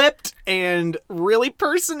fish-lipped and really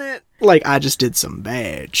personate. Like, I just did some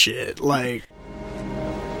bad shit. Like...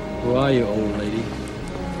 Who are you, old lady?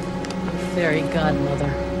 Fairy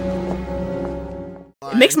godmother.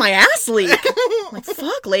 It makes my ass leak. Like,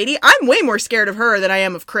 fuck, lady. I'm way more scared of her than I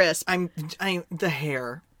am of Crisp. I'm the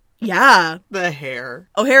hair. Yeah. The hair.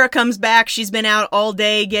 O'Hara comes back. She's been out all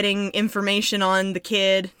day getting information on the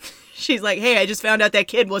kid. She's like, hey, I just found out that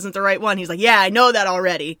kid wasn't the right one. He's like, yeah, I know that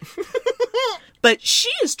already. But she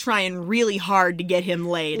is trying really hard to get him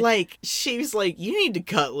laid. Like, she's like, you need to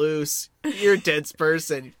cut loose. You're a tense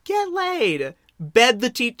person. Get laid. Bed the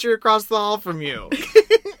teacher across the hall from you.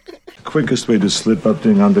 Quickest way to slip up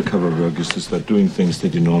doing undercover work is to start doing things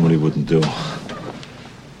that you normally wouldn't do.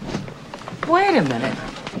 Wait a minute.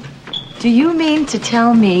 Do you mean to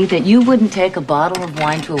tell me that you wouldn't take a bottle of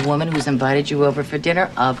wine to a woman who's invited you over for dinner?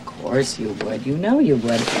 Of course you would. You know you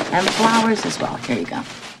would. And flowers as well. Here you go.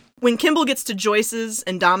 When Kimball gets to Joyce's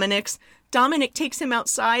and Dominic's, Dominic takes him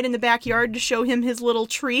outside in the backyard to show him his little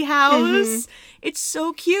tree house. It's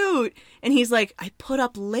so cute. And he's like, I put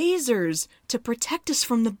up lasers to protect us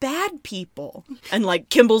from the bad people. And like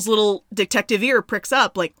Kimball's little detective ear pricks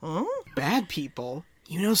up like, huh? Bad people?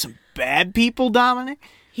 You know some bad people, Dominic?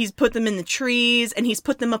 He's put them in the trees, and he's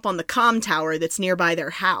put them up on the comm tower that's nearby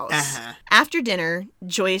their house. After dinner,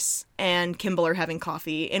 Joyce and Kimball are having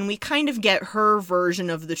coffee, and we kind of get her version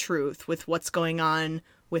of the truth with what's going on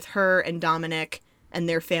with her and Dominic and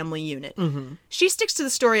their family unit. She sticks to the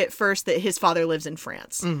story at first that his father lives in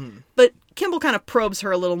France. But Kimball kind of probes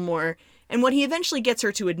her a little more, and what he eventually gets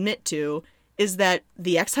her to admit to is that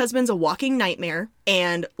the ex-husband's a walking nightmare,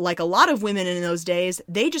 and like a lot of women in those days,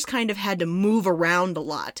 they just kind of had to move around a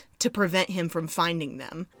lot to prevent him from finding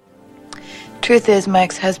them. Truth is, my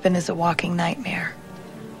ex-husband is a walking nightmare.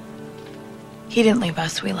 He didn't leave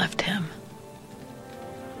us, we left him.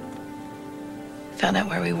 Found out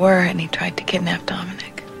where we were, and he tried to kidnap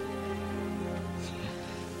Dominic.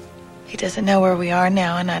 He doesn't know where we are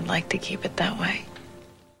now, and I'd like to keep it that way.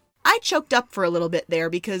 I choked up for a little bit there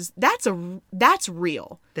because that's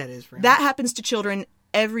real. That is real. That happens to children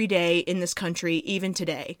every day in this country, even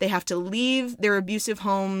today. They have to leave their abusive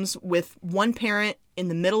homes with one parent in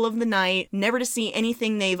the middle of the night, never to see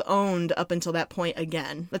anything they've owned up until that point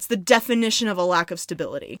again. That's the definition of a lack of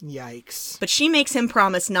stability. Yikes. But she makes him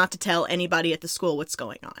promise not to tell anybody at the school what's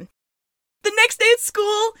going on. The next day at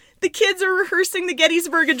school, the kids are rehearsing the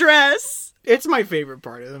Gettysburg Address. It's my favorite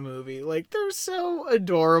part of the movie. Like, they're so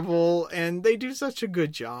adorable, and they do such a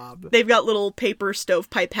good job. They've got little paper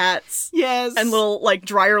stovepipe hats. Yes. And little, like,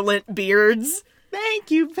 dryer lint beards. Thank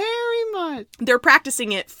you very much. They're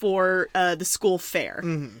practicing it for the school fair.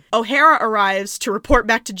 Mm-hmm. O'Hara arrives to report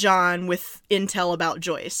back to John with intel about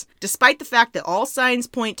Joyce. Despite the fact that all signs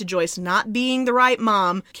point to Joyce not being the right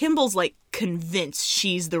mom, Kimball's, like, convinced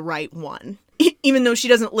she's the right one. Even though she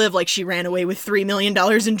doesn't live like she ran away with $3 million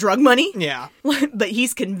in drug money. Yeah. But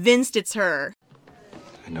he's convinced it's her.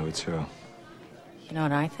 I know it's her. You know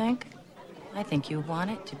what I think? I think you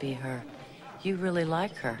want it to be her. You really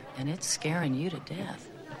like her, and it's scaring you to death.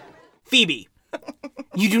 Phoebe,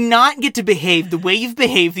 you do not get to behave the way you've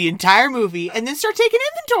behaved the entire movie and then start taking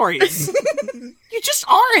inventories. You just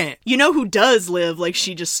aren't. You know who does live like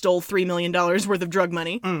she just stole $3 million worth of drug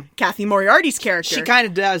money? Kathy Moriarty's character. She kind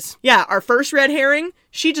of does. Yeah, our first red herring,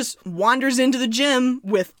 she just wanders into the gym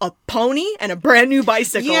with a pony and a brand new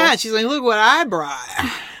bicycle. Yeah, she's like, look what I brought.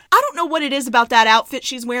 I don't know what it is about that outfit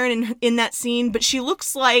she's wearing in that scene, but she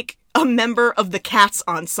looks like a member of the Cats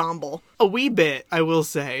ensemble. A wee bit, I will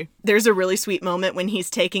say. There's a really sweet moment when he's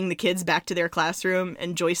taking the kids back to their classroom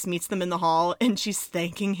and Joyce meets them in the hall and she's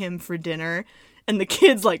thanking him for dinner. And the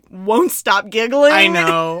kids, like, won't stop giggling. I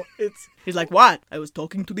know. He's like, what? I was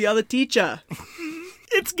talking to the other teacher.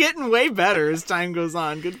 It's getting way better as time goes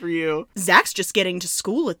on. Good for you. Zach's just getting to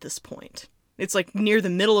school at this point. It's like near the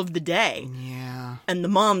middle of the day. Yeah. And the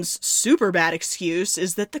mom's super bad excuse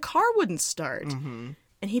is that the car wouldn't start. Mm-hmm.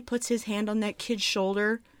 And he puts his hand on that kid's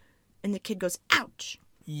shoulder and the kid goes, ouch.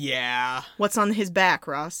 Yeah. What's on his back,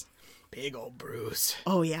 Ross? Big old bruise.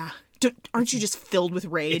 Oh, yeah. Aren't you just filled with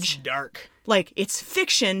rage? It's dark. Like, it's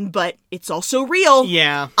fiction, but it's also real.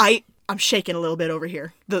 Yeah. I'm shaking a little bit over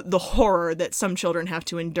here. The horror that some children have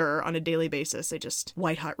to endure on a daily basis. They just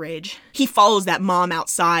white hot rage. He follows that mom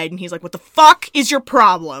outside and he's like, what the fuck is your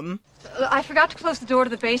problem? I forgot to close the door to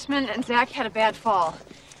the basement and Zach had a bad fall.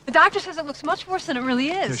 The doctor says it looks much worse than it really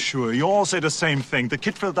is. Yeah, sure. You all say the same thing. The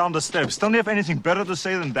kid fell down the steps. Don't you have anything better to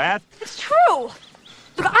say than that? It's true.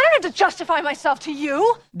 Look, I don't have to justify myself to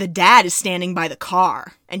you. The dad is standing by the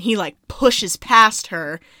car, and he, like, pushes past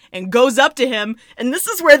her and goes up to him, and this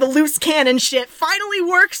is where the loose cannon shit finally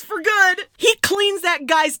works for good. He cleans that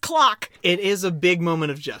guy's clock. It is a big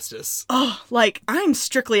moment of justice. Oh, like, I'm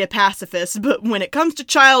strictly a pacifist, but when it comes to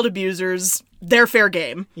child abusers, they're fair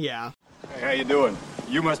game. Yeah. Hey, how you doing?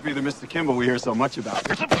 You must be the Mr. Kimball we hear so much about.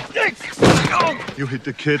 You hit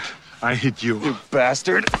the kid, I hit you. You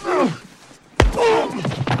bastard.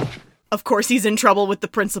 Of course, he's in trouble with the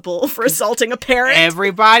principal for assaulting a parent.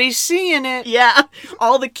 Everybody's seeing it. Yeah.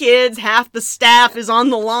 All the kids, half the staff is on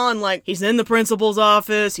the lawn like, he's in the principal's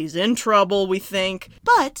office, he's in trouble, we think.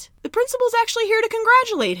 But the principal's actually here to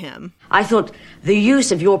congratulate him. I thought the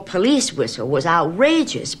use of your police whistle was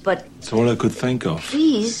outrageous, but... It's all I could think of.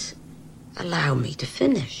 Please allow me to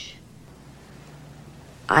finish.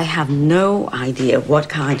 I have no idea what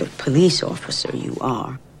kind of police officer you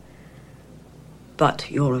are.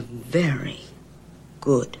 But you're a very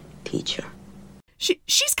good teacher.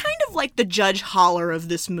 She's kind of like the Judge Holler of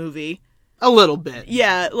this movie. A little bit.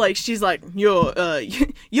 Yeah, like, she's like, your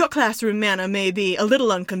classroom manner may be a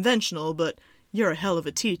little unconventional, but you're a hell of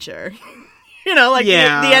a teacher. You know, like the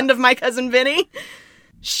end of My Cousin Vinny.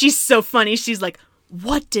 She's so funny. She's like,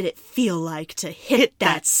 what did it feel like to hit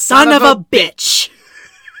that son of a bitch?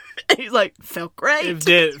 And he's like, felt great. It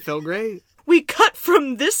did. It felt great. We cut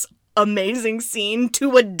from this amazing scene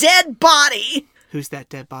to a dead body. Who's that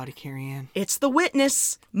dead body, Carrie-Ann? It's the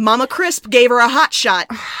witness. Mama Crisp gave her a hot shot.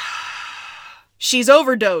 She's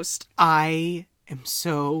overdosed. I am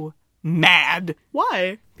so mad.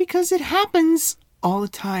 Why? Because it happens all the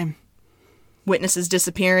time. Witnesses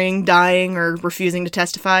disappearing, dying, or refusing to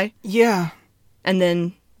testify. Yeah. And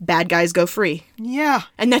then bad guys go free. Yeah.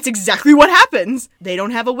 And that's exactly what happens. They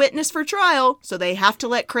don't have a witness for trial, so they have to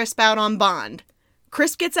let Crisp out on bond.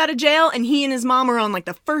 Crisp gets out of jail, and he and his mom are on, like,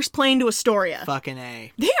 the first plane to Astoria. Fucking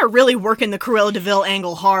A. They are really working the Cruella de Vil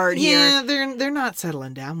angle hard here. Yeah, they're not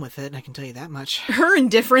settling down with it, I can tell you that much. Her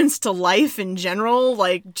indifference to life in general,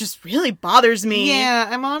 like, just really bothers me. Yeah,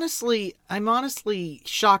 I'm honestly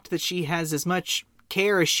shocked that she has as much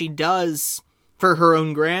care as she does For her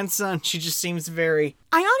own grandson, she just seems very...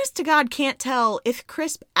 I honest to God can't tell if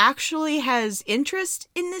Crisp actually has interest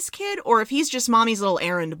in this kid or if he's just mommy's little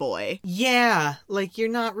errand boy. Yeah, like you're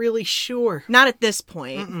not really sure. Not at this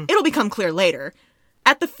point. Mm-mm. It'll become clear later.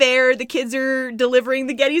 At the fair, the kids are delivering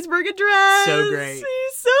the Gettysburg Address. So great.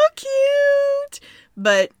 He's so cute.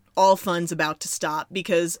 But all fun's about to stop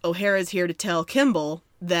because O'Hara's here to tell Kimball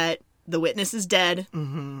that the witness is dead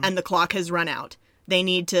and the clock has run out. They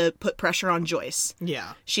need to put pressure on Joyce.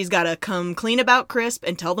 Yeah. She's got to come clean about Crisp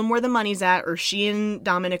and tell them where the money's at, or she and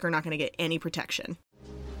Dominic are not going to get any protection.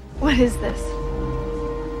 What is this?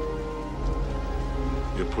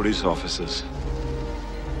 You're police officers.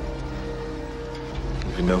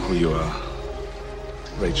 We know who you are.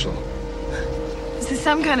 Rachel. This is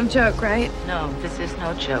some kind of joke, right? No, this is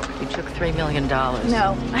no joke. You took $3 million.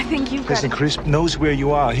 No, I think you've got Listen, Crisp knows where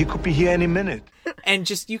you are. He could be here any minute. And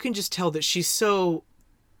you can just tell that she's so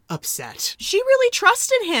upset. She really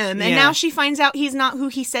trusted him, and Yeah. now she finds out he's not who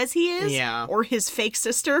he says he is. Yeah. Or his fake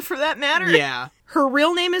sister, for that matter. Yeah. Her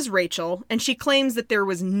real name is Rachel, and she claims that there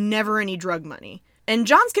was never any drug money. And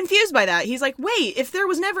John's confused by that. He's like, wait, if there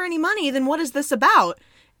was never any money, then what is this about?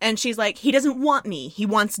 And she's like, he doesn't want me. He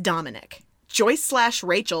wants Dominic.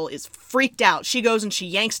 Joyce/Rachel is freaked out. She goes and she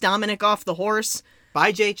yanks Dominic off the horse.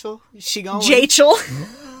 Bye, Jachel. Is she going? Jachel.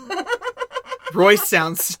 Royce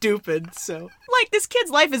sounds stupid, so... Like, this kid's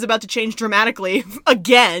life is about to change dramatically.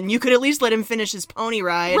 Again, you could at least let him finish his pony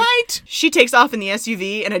ride. Right! She takes off in the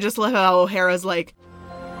SUV, and I just love how O'Hara's like...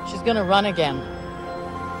 She's gonna run again.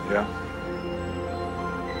 Yeah?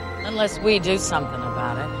 Unless we do something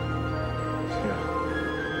about it.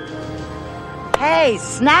 Hey,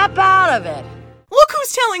 snap out of it! Look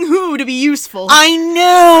who's telling who to be useful. I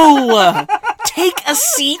know! Take a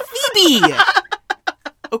seat, Phoebe!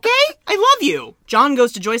 Okay? I love you. John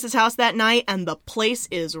goes to Joyce's house that night, and the place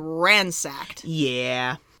is ransacked.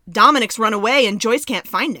 Yeah. Dominic's run away, and Joyce can't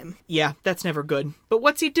find him. Yeah, that's never good. But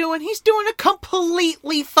what's he doing? He's doing a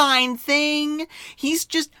completely fine thing. He's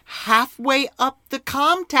just halfway up the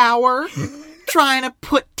comm tower, trying to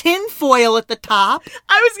put tinfoil at the top.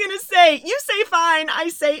 I was gonna say, you say fine, I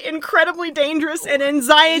say incredibly dangerous and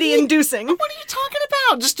anxiety-inducing. What are you talking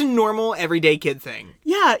about? Just a normal, everyday kid thing.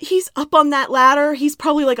 Yeah, he's up on that ladder. He's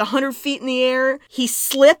probably like 100 feet in the air. He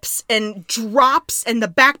slips and drops, and the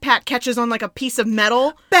backpack catches on like a piece of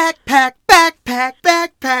metal. Backpack, backpack,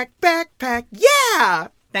 backpack, backpack. Yeah!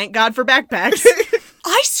 Thank God for backpacks.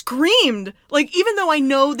 I screamed. Like, even though I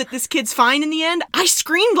know that this kid's fine in the end, I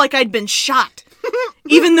screamed like I'd been shot.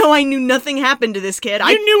 Even though I knew nothing happened to this kid.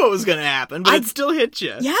 You knew what was going to happen, but it still hit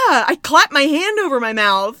you. Yeah, I clapped my hand over my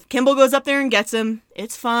mouth. Kimball goes up there and gets him.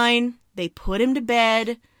 It's fine. They put him to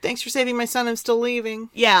bed. Thanks for saving my son. I'm still leaving.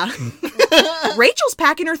 Yeah. Rachel's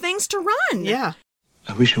packing her things to run. Yeah.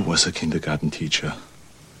 I wish I was a kindergarten teacher.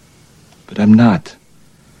 But I'm not.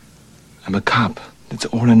 I'm a cop. That's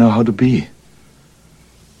all I know how to be.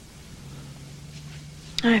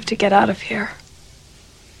 I have to get out of here.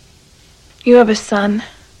 You have a son.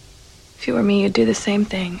 If you were me, you'd do the same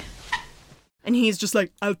thing. And he's just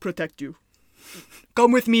like, I'll protect you.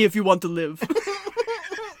 Come with me if you want to live.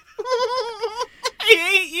 I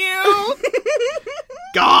hate you.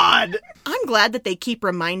 God. I'm glad that they keep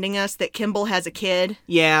reminding us that Kimball has a kid.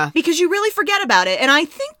 Yeah. Because you really forget about it. And I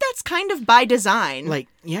think that's kind of by design. Like,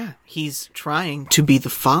 yeah, he's trying to be the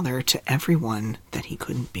father to everyone that he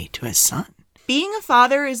couldn't be to his son. Being a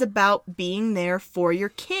father is about being there for your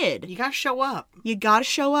kid. You gotta show up. You gotta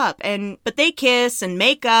show up. But they kiss and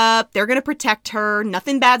make up. They're gonna protect her.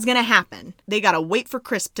 Nothing bad's gonna happen. They gotta wait for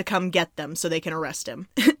Crisp to come get them so they can arrest him.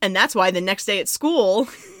 And that's why the next day at school,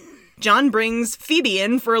 John brings Phoebe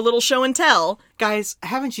in for a little show and tell. Guys,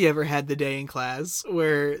 haven't you ever had the day in class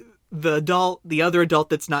where the other adult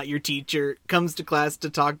that's not your teacher, comes to class to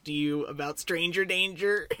talk to you about stranger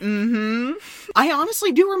danger? Mm-hmm. I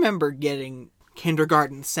honestly do remember getting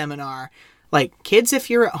kindergarten seminar. Like, kids, if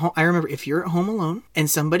you're at home, I remember if you're at home alone and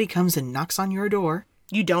somebody comes and knocks on your door,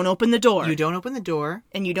 you don't open the door. You don't open the door.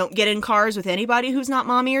 And you don't get in cars with anybody who's not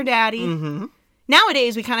mommy or daddy. Mm-hmm.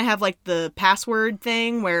 Nowadays, we kind of have, like, the password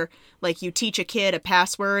thing where, like, you teach a kid a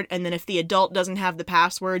password, and then if the adult doesn't have the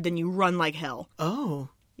password, then you run like hell. Oh.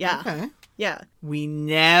 Yeah. Okay. Yeah. We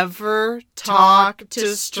never talk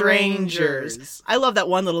to strangers. I love that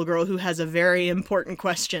one little girl who has a very important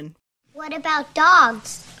question. What about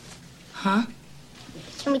dogs? Huh?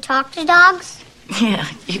 Can we talk to dogs? Yeah,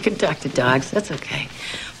 you can talk to dogs. That's okay.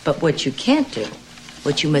 But what you can't do,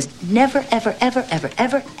 what you must never, ever, ever, ever,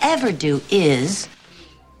 ever, ever do is...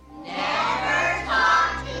 Never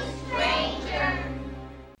talk to strangers.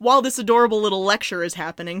 While this adorable little lecture is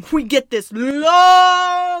happening, we get this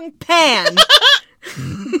long pan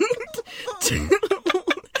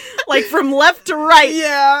Like from left to right.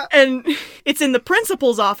 Yeah. And it's in the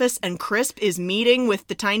principal's office, and Crisp is meeting with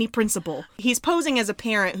the tiny principal. He's posing as a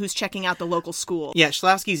parent who's checking out the local school. Yeah,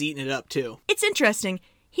 Schlowski's eating it up, too. It's interesting.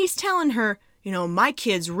 He's telling her, you know, my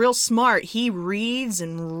kid's real smart. He reads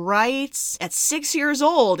and writes at 6 years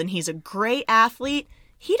old, and he's a great athlete.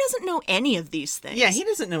 He doesn't know any of these things. Yeah, he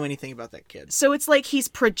doesn't know anything about that kid. So it's like he's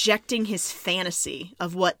projecting his fantasy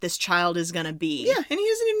of what this child is going to be. Yeah, and he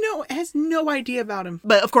doesn't even know, has no idea about him.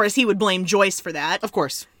 But of course, he would blame Joyce for that. Of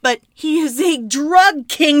course. But he is a drug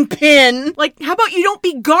kingpin. Like, how about you don't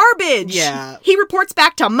be garbage? Yeah. He reports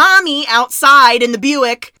back to Mommy outside in the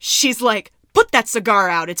Buick. She's like, put that cigar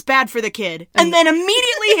out. It's bad for the kid. And then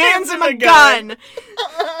immediately hands him a gun.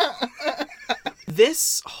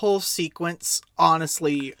 This whole sequence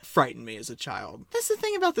honestly frightened me as a child. That's the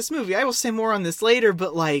thing about this movie. I will say more on this later,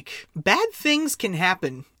 but like, bad things can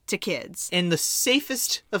happen to kids in the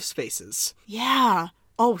safest of spaces. Yeah.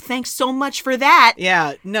 Oh, thanks so much for that.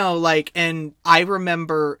 Yeah, no, like, and I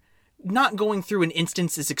remember not going through an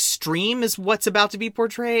instance as extreme as what's about to be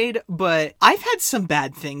portrayed, but I've had some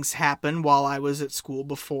bad things happen while I was at school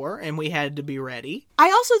before, and we had to be ready. I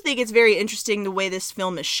also think it's very interesting the way this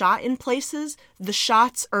film is shot in places. The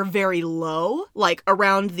shots are very low, like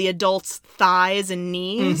around the adult's thighs and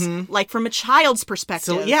knees, like from a child's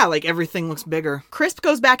perspective. So yeah, like everything looks bigger. Crisp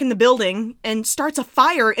goes back in the building and starts a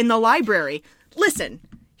fire in the library. Listen,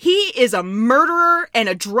 he is a murderer and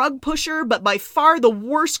a drug pusher, but by far the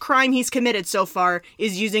worst crime he's committed so far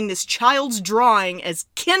is using this child's drawing as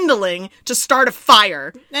kindling to start a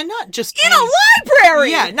fire. And not just in a library!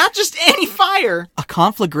 Yeah, not just any fire. A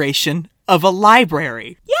conflagration of a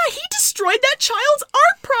library. Yeah, he destroyed that child's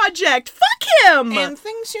art project. Fuck him! And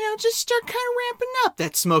things, just start kind of ramping up.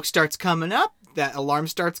 That smoke starts coming up. That alarm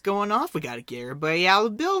starts going off. We gotta get everybody out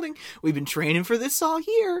of the building. We've been training for this all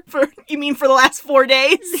year. You mean for the last 4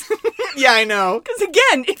 days? Yeah, I know. Because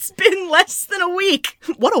again, it's been less than a week.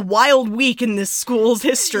 What a wild week in this school's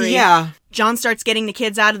history. Yeah. John starts getting the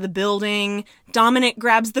kids out of the building. Dominic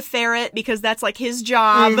grabs the ferret because that's like his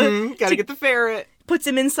job. Gotta get the ferret. Puts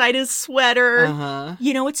him inside his sweater. Uh-huh.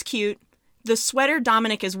 You know, it's cute. The sweater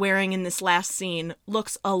Dominic is wearing in this last scene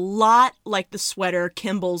looks a lot like the sweater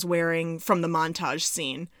Kimball's wearing from the montage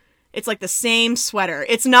scene. It's like the same sweater.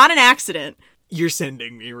 It's not an accident. You're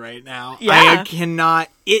sending me right now. Yeah. I cannot.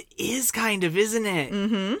 It is kind of, isn't it?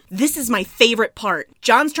 Mm-hmm. This is my favorite part.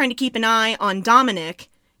 John's trying to keep an eye on Dominic,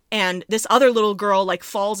 and this other little girl like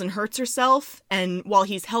falls and hurts herself, and while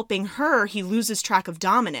he's helping her, he loses track of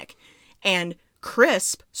Dominic. And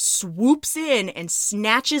Crisp swoops in and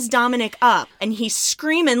snatches Dominic up, and he's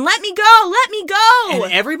screaming, "Let me go! Let me go!"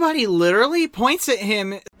 And everybody literally points at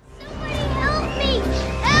him. Somebody help me!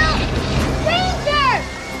 Help! Ranger!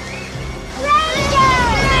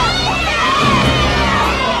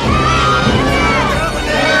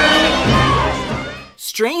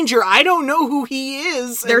 Stranger, I don't know who he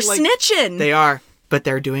is. They're snitching. They are, but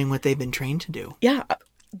they're doing what they've been trained to do. Yeah,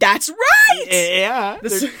 that's right! Yeah.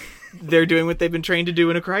 They're doing what they've been trained to do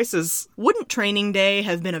in a crisis. Wouldn't Training Day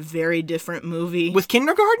have been a very different movie? With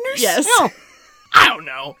kindergartners? Yes. No. I don't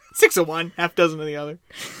know. 6 of one, half dozen of the other.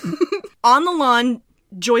 On the lawn,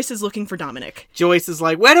 Joyce is looking for Dominic. Joyce is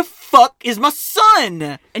like, where the fuck is my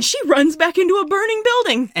son? And she runs back into a burning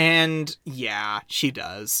building. And yeah, she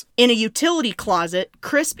does. In a utility closet,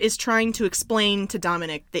 Crisp is trying to explain to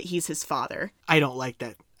Dominic that he's his father. I don't like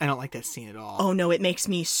that. I don't like that scene at all. Oh no, it makes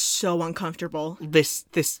me so uncomfortable.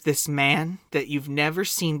 This man that you've never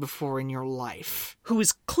seen before in your life. Who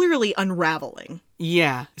is clearly unraveling.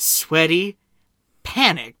 Yeah, sweaty,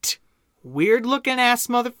 panicked, weird-looking ass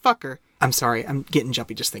motherfucker. I'm sorry, I'm getting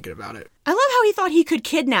jumpy just thinking about it. I love how he thought he could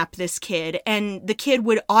kidnap this kid, and the kid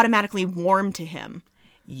would automatically warm to him.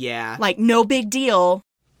 Yeah. Like, no big deal.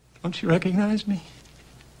 Don't you recognize me?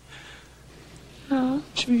 No.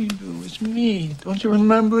 Sure you do. It's me. Don't you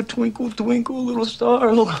remember? Twinkle, twinkle, little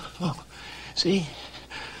star. Look. See?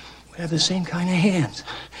 We have the same kind of hands.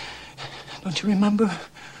 Don't you remember?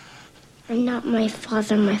 I'm not my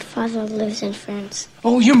father. My father lives in France.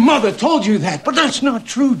 Oh, your mother told you that, but that's not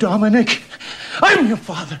true, Dominic. I'm your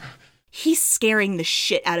father. He's scaring the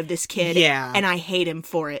shit out of this kid. Yeah. And I hate him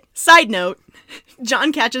for it. Side note,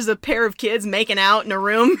 John catches a pair of kids making out in a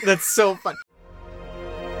room. That's so fun.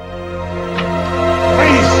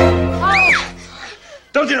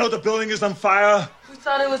 Don't you know the building is on fire? We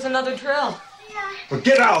thought it was another drill. Well,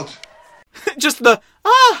 get out! Just that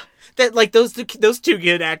like those two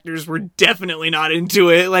kid actors were definitely not into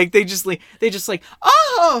it. Like they just like there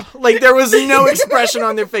was no expression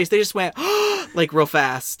on their face. They just went like real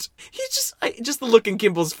fast. Just the look in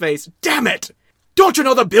Kimball's face. Damn it! Don't you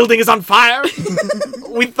know the building is on fire?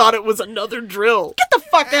 We thought it was another drill. Get the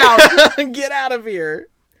fuck out! Get out of here.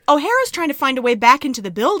 O'Hara's trying to find a way back into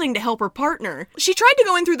the building to help her partner. She tried to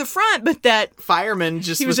go in through the front, but that fireman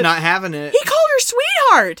just was not having it. He called her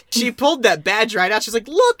sweetheart. She pulled that badge right out. She's like,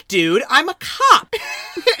 look, dude, I'm a cop.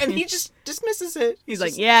 And he just dismisses it. He's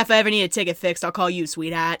like, yeah, if I ever need a ticket fixed, I'll call you,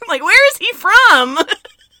 sweetheart. I'm like, where is he from?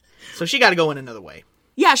 So she got to go in another way.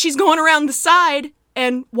 Yeah, she's going around the side.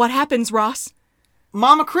 And what happens, Ross?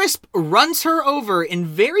 Mama Crisp runs her over in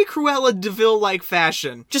very Cruella de Vil-like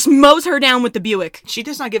fashion. Just mows her down with the Buick. She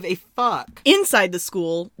does not give a fuck. Inside the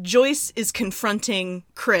school, Joyce is confronting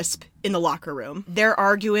Crisp in the locker room. They're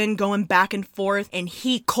arguing, going back and forth, and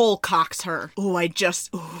he cold-cocks her. How traumatizing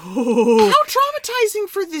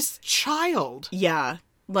for this child. Yeah.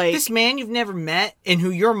 Like, this man you've never met and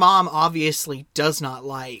who your mom obviously does not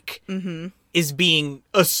like is being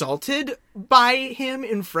assaulted by him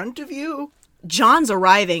in front of you. John's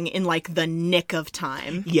arriving in, like, the nick of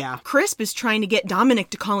time. Yeah. Crisp is trying to get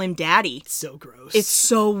Dominic to call him daddy. It's so gross. It's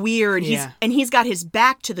so weird. Yeah. He's got his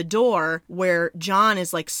back to the door where John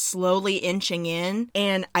is, like, slowly inching in.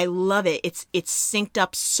 And I love it. It's synced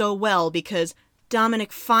up so well because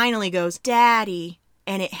Dominic finally goes, Daddy.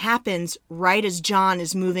 And it happens right as John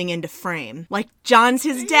is moving into frame. Like, John's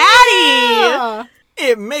his daddy! Yeah.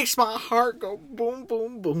 It makes my heart go boom,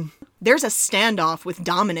 boom, boom. There's a standoff with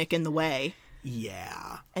Dominic in the way.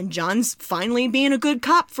 Yeah. And John's finally being a good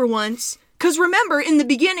cop for once. Because remember, in the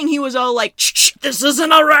beginning, he was all like, shh, this is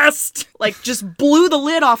an arrest! Like, just blew the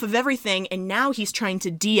lid off of everything, and now he's trying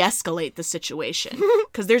to de-escalate the situation.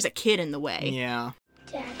 Because there's a kid in the way. Yeah.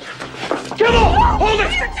 Kimball! Hold it! What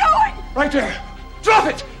are you doing? Right there! Drop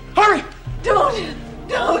it! Hurry!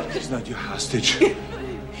 Don't! He's not your hostage.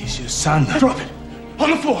 He's your son. Drop it!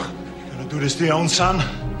 On the floor! You gonna do this to your own son?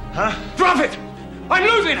 Huh? Drop it! I'm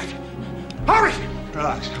losing it! Hurry!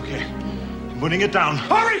 Relax, okay. I'm putting it down.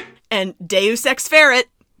 Hurry! And Deus Ex Ferret.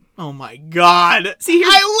 Oh my god. See, I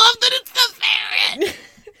love that it's the ferret!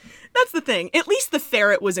 That's the thing. At least the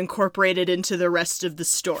ferret was incorporated into the rest of the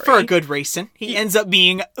story. For a good reason. He ends up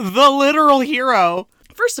being the literal hero.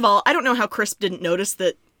 First of all, I don't know how Crisp didn't notice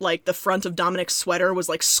that, like, the front of Dominic's sweater was,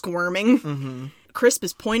 like, squirming. Crisp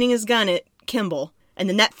is pointing his gun at Kimball. And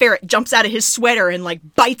then that ferret jumps out of his sweater and,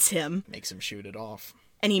 like, bites him. Makes him shoot it off.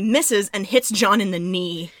 And he misses and hits John in the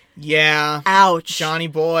knee. Yeah. Ouch. Johnny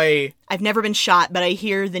boy. I've never been shot, but I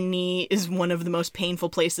hear the knee is one of the most painful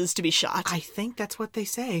places to be shot. I think that's what they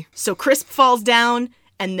say. So Crisp falls down,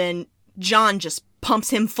 and then John just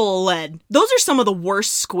pumps him full of lead. Those are some of the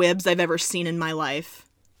worst squibs I've ever seen in my life.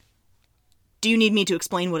 Do you need me to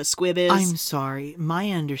explain what a squib is? I'm sorry.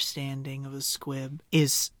 My understanding of a squib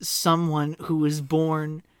is someone who was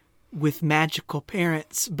born with magical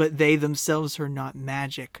parents, but they themselves are not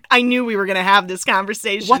magic. I knew we were going to have this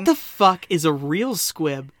conversation. What the fuck is a real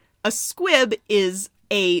squib? A squib is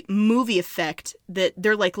a movie effect that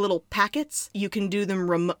they're like little packets. You can do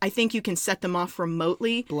them, I think you can set them off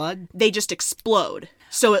remotely. Blood? They just explode.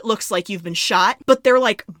 So it looks like you've been shot, but they're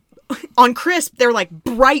like, on Crisp, they're like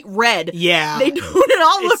bright red. Yeah. They don't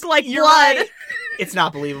all look like blood. Right. It's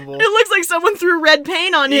not believable. It looks like someone threw red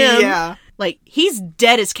paint on him. Yeah. Like, he's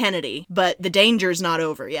dead as Kennedy, but the danger's not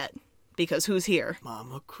over yet. Because who's here?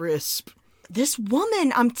 Mama Crisp. This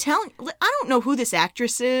woman, I'm telling you, I don't know who this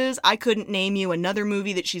actress is. I couldn't name you another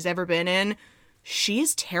movie that she's ever been in. She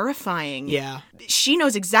is terrifying. Yeah. She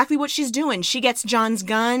knows exactly what she's doing. She gets John's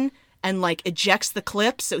gun and, like, ejects the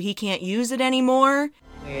clip so he can't use it anymore.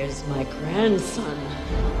 Where's my grandson?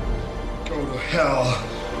 Go to hell.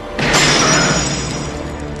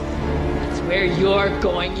 That's where you're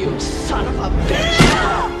going, you son of a bitch!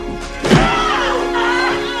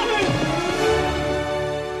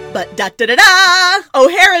 But da-da-da-da!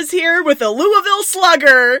 O'Hara's here with a Louisville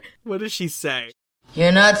Slugger! What does she say?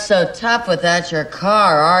 You're not so tough without your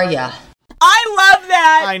car, are ya? I love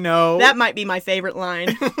that! I know. That might be my favorite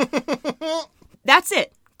line. That's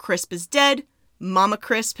it. Crisp is dead. Mama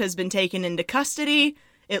Crisp has been taken into custody.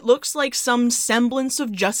 It looks like some semblance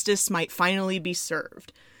of justice might finally be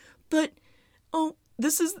served. But, I'm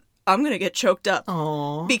gonna get choked up.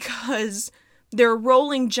 Aww. Because they're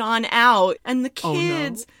rolling John out, and the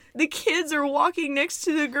kids are walking next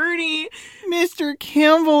to the gurney. Mr.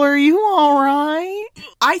 Kimball, are you alright?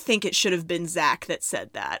 I think it should have been Zach that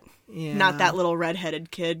said that. Yeah. Not that little redheaded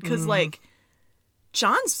kid, because, like,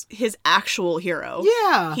 John's his actual hero.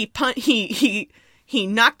 Yeah. He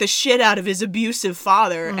knocked the shit out of his abusive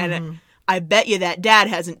father, and I bet you that dad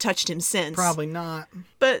hasn't touched him since. Probably not.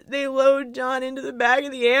 But they load John into the back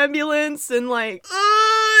of the ambulance, and, like,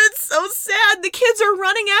 it's so sad. The kids are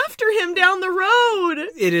running after him down the road.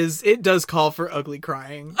 It does call for ugly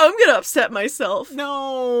crying. I'm gonna upset myself.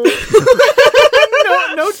 No.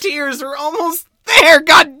 no tears. We're almost there.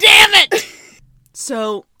 God damn it.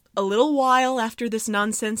 So, a little while after this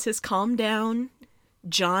nonsense has calmed down,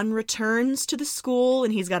 John returns to the school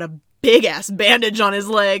and he's got a big-ass bandage on his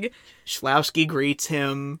leg. Schlowski greets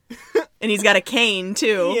him. And he's got a cane,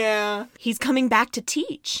 too. Yeah. He's coming back to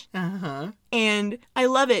teach. Uh-huh. And I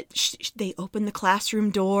love it. They open the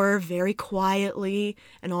classroom door very quietly,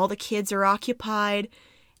 and all the kids are occupied.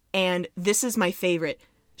 And this is my favorite.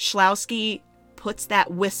 Schlowski puts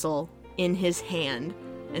that whistle in his hand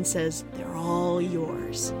and says, "They're all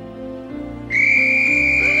yours."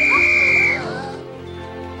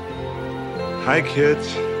 Hi, kids.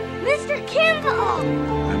 Mr. Kimball!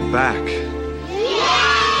 I'm back.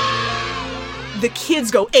 The kids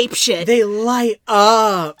go apeshit. They light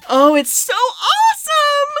up. Oh, it's so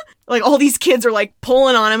awesome! Like, all these kids are, like,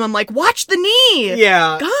 pulling on him. I'm like, watch the knee!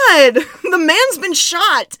 Yeah. God, the man's been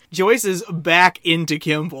shot! Joyce is back into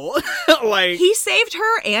Kimball. Like, he saved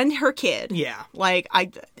her and her kid. Yeah. Like,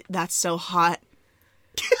 that's so hot.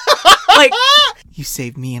 Like, you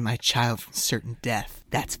saved me and my child from certain death.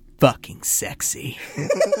 That's fucking sexy.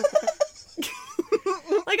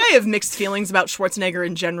 Like, I have mixed feelings about Schwarzenegger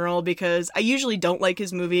in general because I usually don't like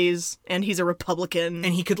his movies, and he's a Republican.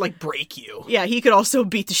 And he could, like, break you. Yeah, he could also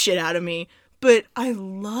beat the shit out of me. But I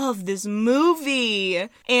love this movie.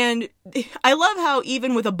 And I love how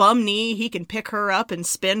even with a bum knee, he can pick her up and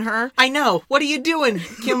spin her. I know. What are you doing,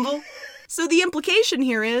 Kimball? So the implication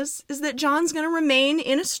here is that John's going to remain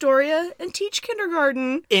in Astoria and teach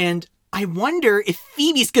kindergarten. And I wonder if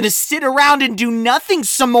Phoebe's gonna sit around and do nothing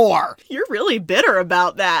some more. You're really bitter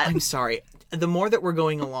about that. I'm sorry. The more that we're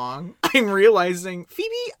going along, I'm realizing,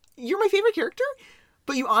 Phoebe, you're my favorite character,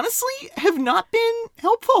 but you honestly have not been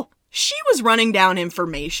helpful. She was running down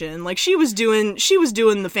information. Like, she was doing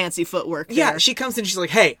the fancy footwork there. Yeah, she comes in and she's like,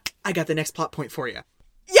 hey, I got the next plot point for you.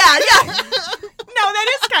 Yeah. No,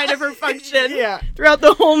 that is kind of her function. Yeah. Throughout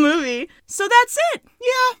the whole movie. So that's it.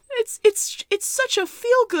 Yeah. It's such a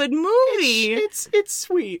feel-good movie. It's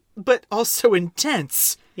sweet, but also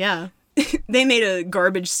intense. Yeah. They made a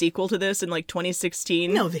garbage sequel to this in like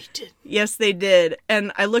 2016. No, they did. Yes, they did.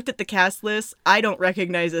 And I looked at the cast list. I don't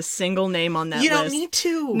recognize a single name on that list. You don't need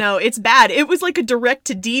to. No, it's bad. It was like a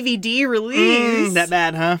direct-to-DVD release. That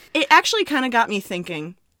bad, huh? It actually kind of got me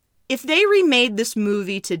thinking. If they remade this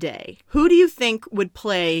movie today, who do you think would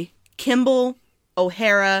play Kimball,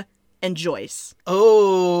 O'Hara, and Joyce?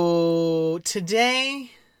 Oh,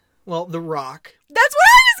 today? Well, The Rock. That's what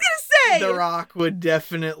I was going to say! The Rock would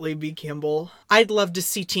definitely be Kimball. I'd love to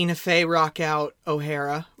see Tina Fey rock out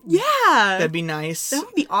O'Hara. Yeah. That'd be nice. That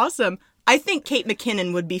would be awesome. I think Kate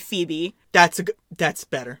McKinnon would be Phoebe. That's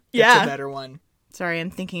better. Yeah. That's a better one. Sorry,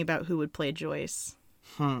 I'm thinking about who would play Joyce.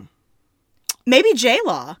 Maybe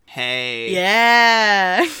J-Law. Hey.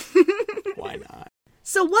 Yeah. Why not?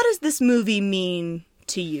 So what does this movie mean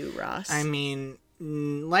to you, Ross? I mean,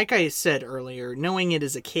 like I said earlier, knowing it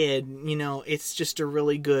as a kid, it's just a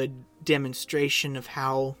really good demonstration of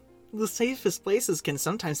how the safest places can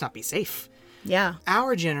sometimes not be safe. Yeah.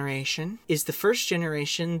 Our generation is the first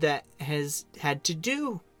generation that has had to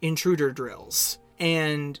do intruder drills.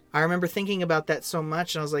 And I remember thinking about that so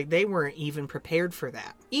much, and I was like, they weren't even prepared for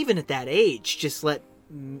that. Even at that age, just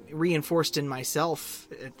reinforced in myself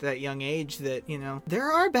at that young age that,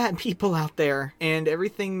 there are bad people out there, and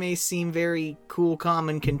everything may seem very cool, calm,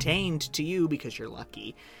 and contained to you because you're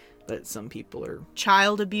lucky. But some people are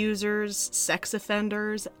child abusers, sex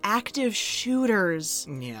offenders, active shooters.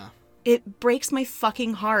 Yeah. It breaks my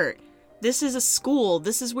fucking heart. This is a school.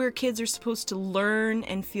 This is where kids are supposed to learn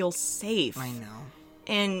and feel safe. I know.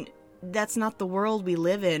 And that's not the world we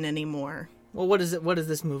live in anymore. Well, what does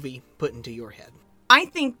this movie put into your head? I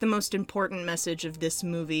think the most important message of this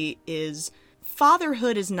movie is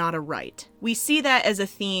fatherhood is not a right. We see that as a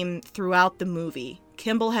theme throughout the movie.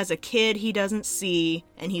 Kimball has a kid he doesn't see,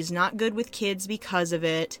 and he's not good with kids because of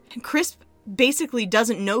it. And Chris basically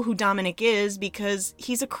doesn't know who Dominic is because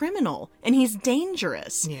he's a criminal and he's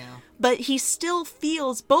dangerous. Yeah. But he still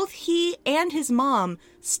feels, both he and his mom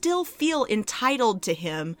still feel entitled to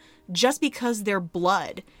him just because they're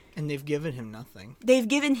blood. And they've given him nothing. They've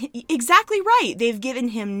given him, exactly right. They've given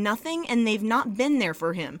him nothing and they've not been there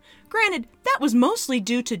for him. Granted, that was mostly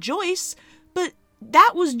due to Joyce, but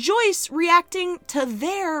that was Joyce reacting to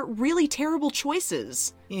their really terrible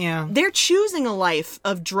choices. Yeah. They're choosing a life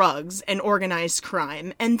of drugs and organized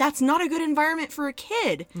crime, and that's not a good environment for a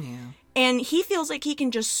kid. Yeah. And he feels like he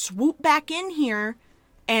can just swoop back in here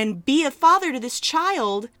and be a father to this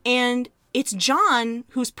child, and it's John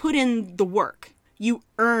who's put in the work. You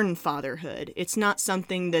earn fatherhood. It's not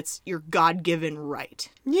something that's your God-given right.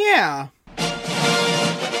 Yeah.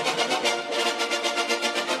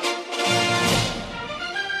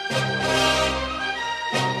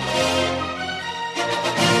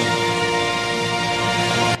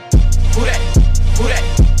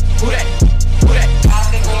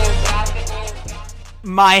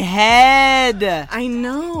 My head! I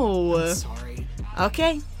know. I'm sorry.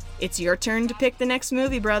 Okay, it's your turn to pick the next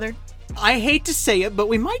movie, brother. I hate to say it, but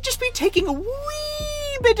we might just be taking a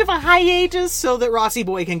wee bit of a hiatus so that Rossi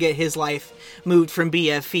Boy can get his life moved from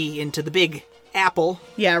BFE into the Big Apple.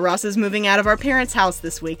 Yeah, Ross is moving out of our parents' house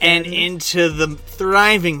this weekend. And into the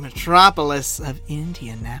thriving metropolis of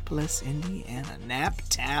Indianapolis, Indiana,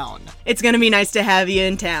 Naptown. It's gonna be nice to have you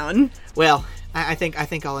in town. Well, I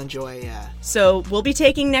think I'll enjoy. So we'll be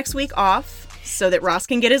taking next week off so that Ross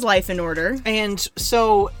can get his life in order. And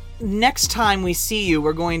so next time we see you,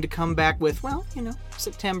 we're going to come back with, well,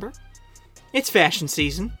 September. It's fashion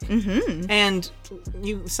season. Mm-hmm. And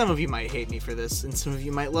some of you might hate me for this, and some of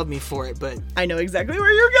you might love me for it, but I know exactly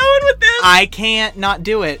where you're going with this. I can't not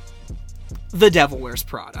do it. The Devil Wears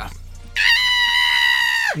Prada.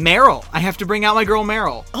 Meryl. I have to bring out my girl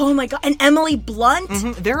Meryl. Oh my god, and Emily Blunt?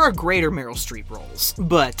 Mm-hmm. There are greater Meryl Streep roles,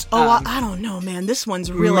 but... I don't know, man. This one's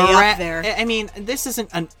really up there. I mean, this isn't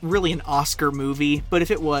really an Oscar movie, but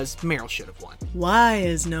if it was, Meryl should have won. Why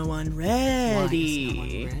is no one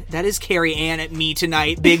ready? That is Carrie Ann at me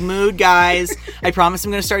tonight. Big mood, guys. I promise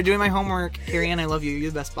I'm going to start doing my homework. Carrie Ann, I love you.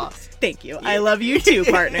 You're the best boss. Thank you. Yeah. I love you too,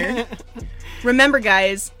 partner. Remember,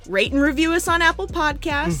 guys, rate and review us on Apple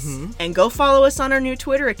Podcasts, and go follow us on our new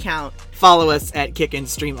Twitter account. Follow us at Kick In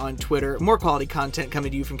Stream on Twitter. More quality content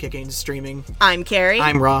coming to you from Kick In Streaming. I'm Carrie.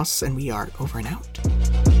 I'm Ross, and we are over and out.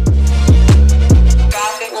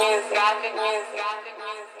 Gossip News.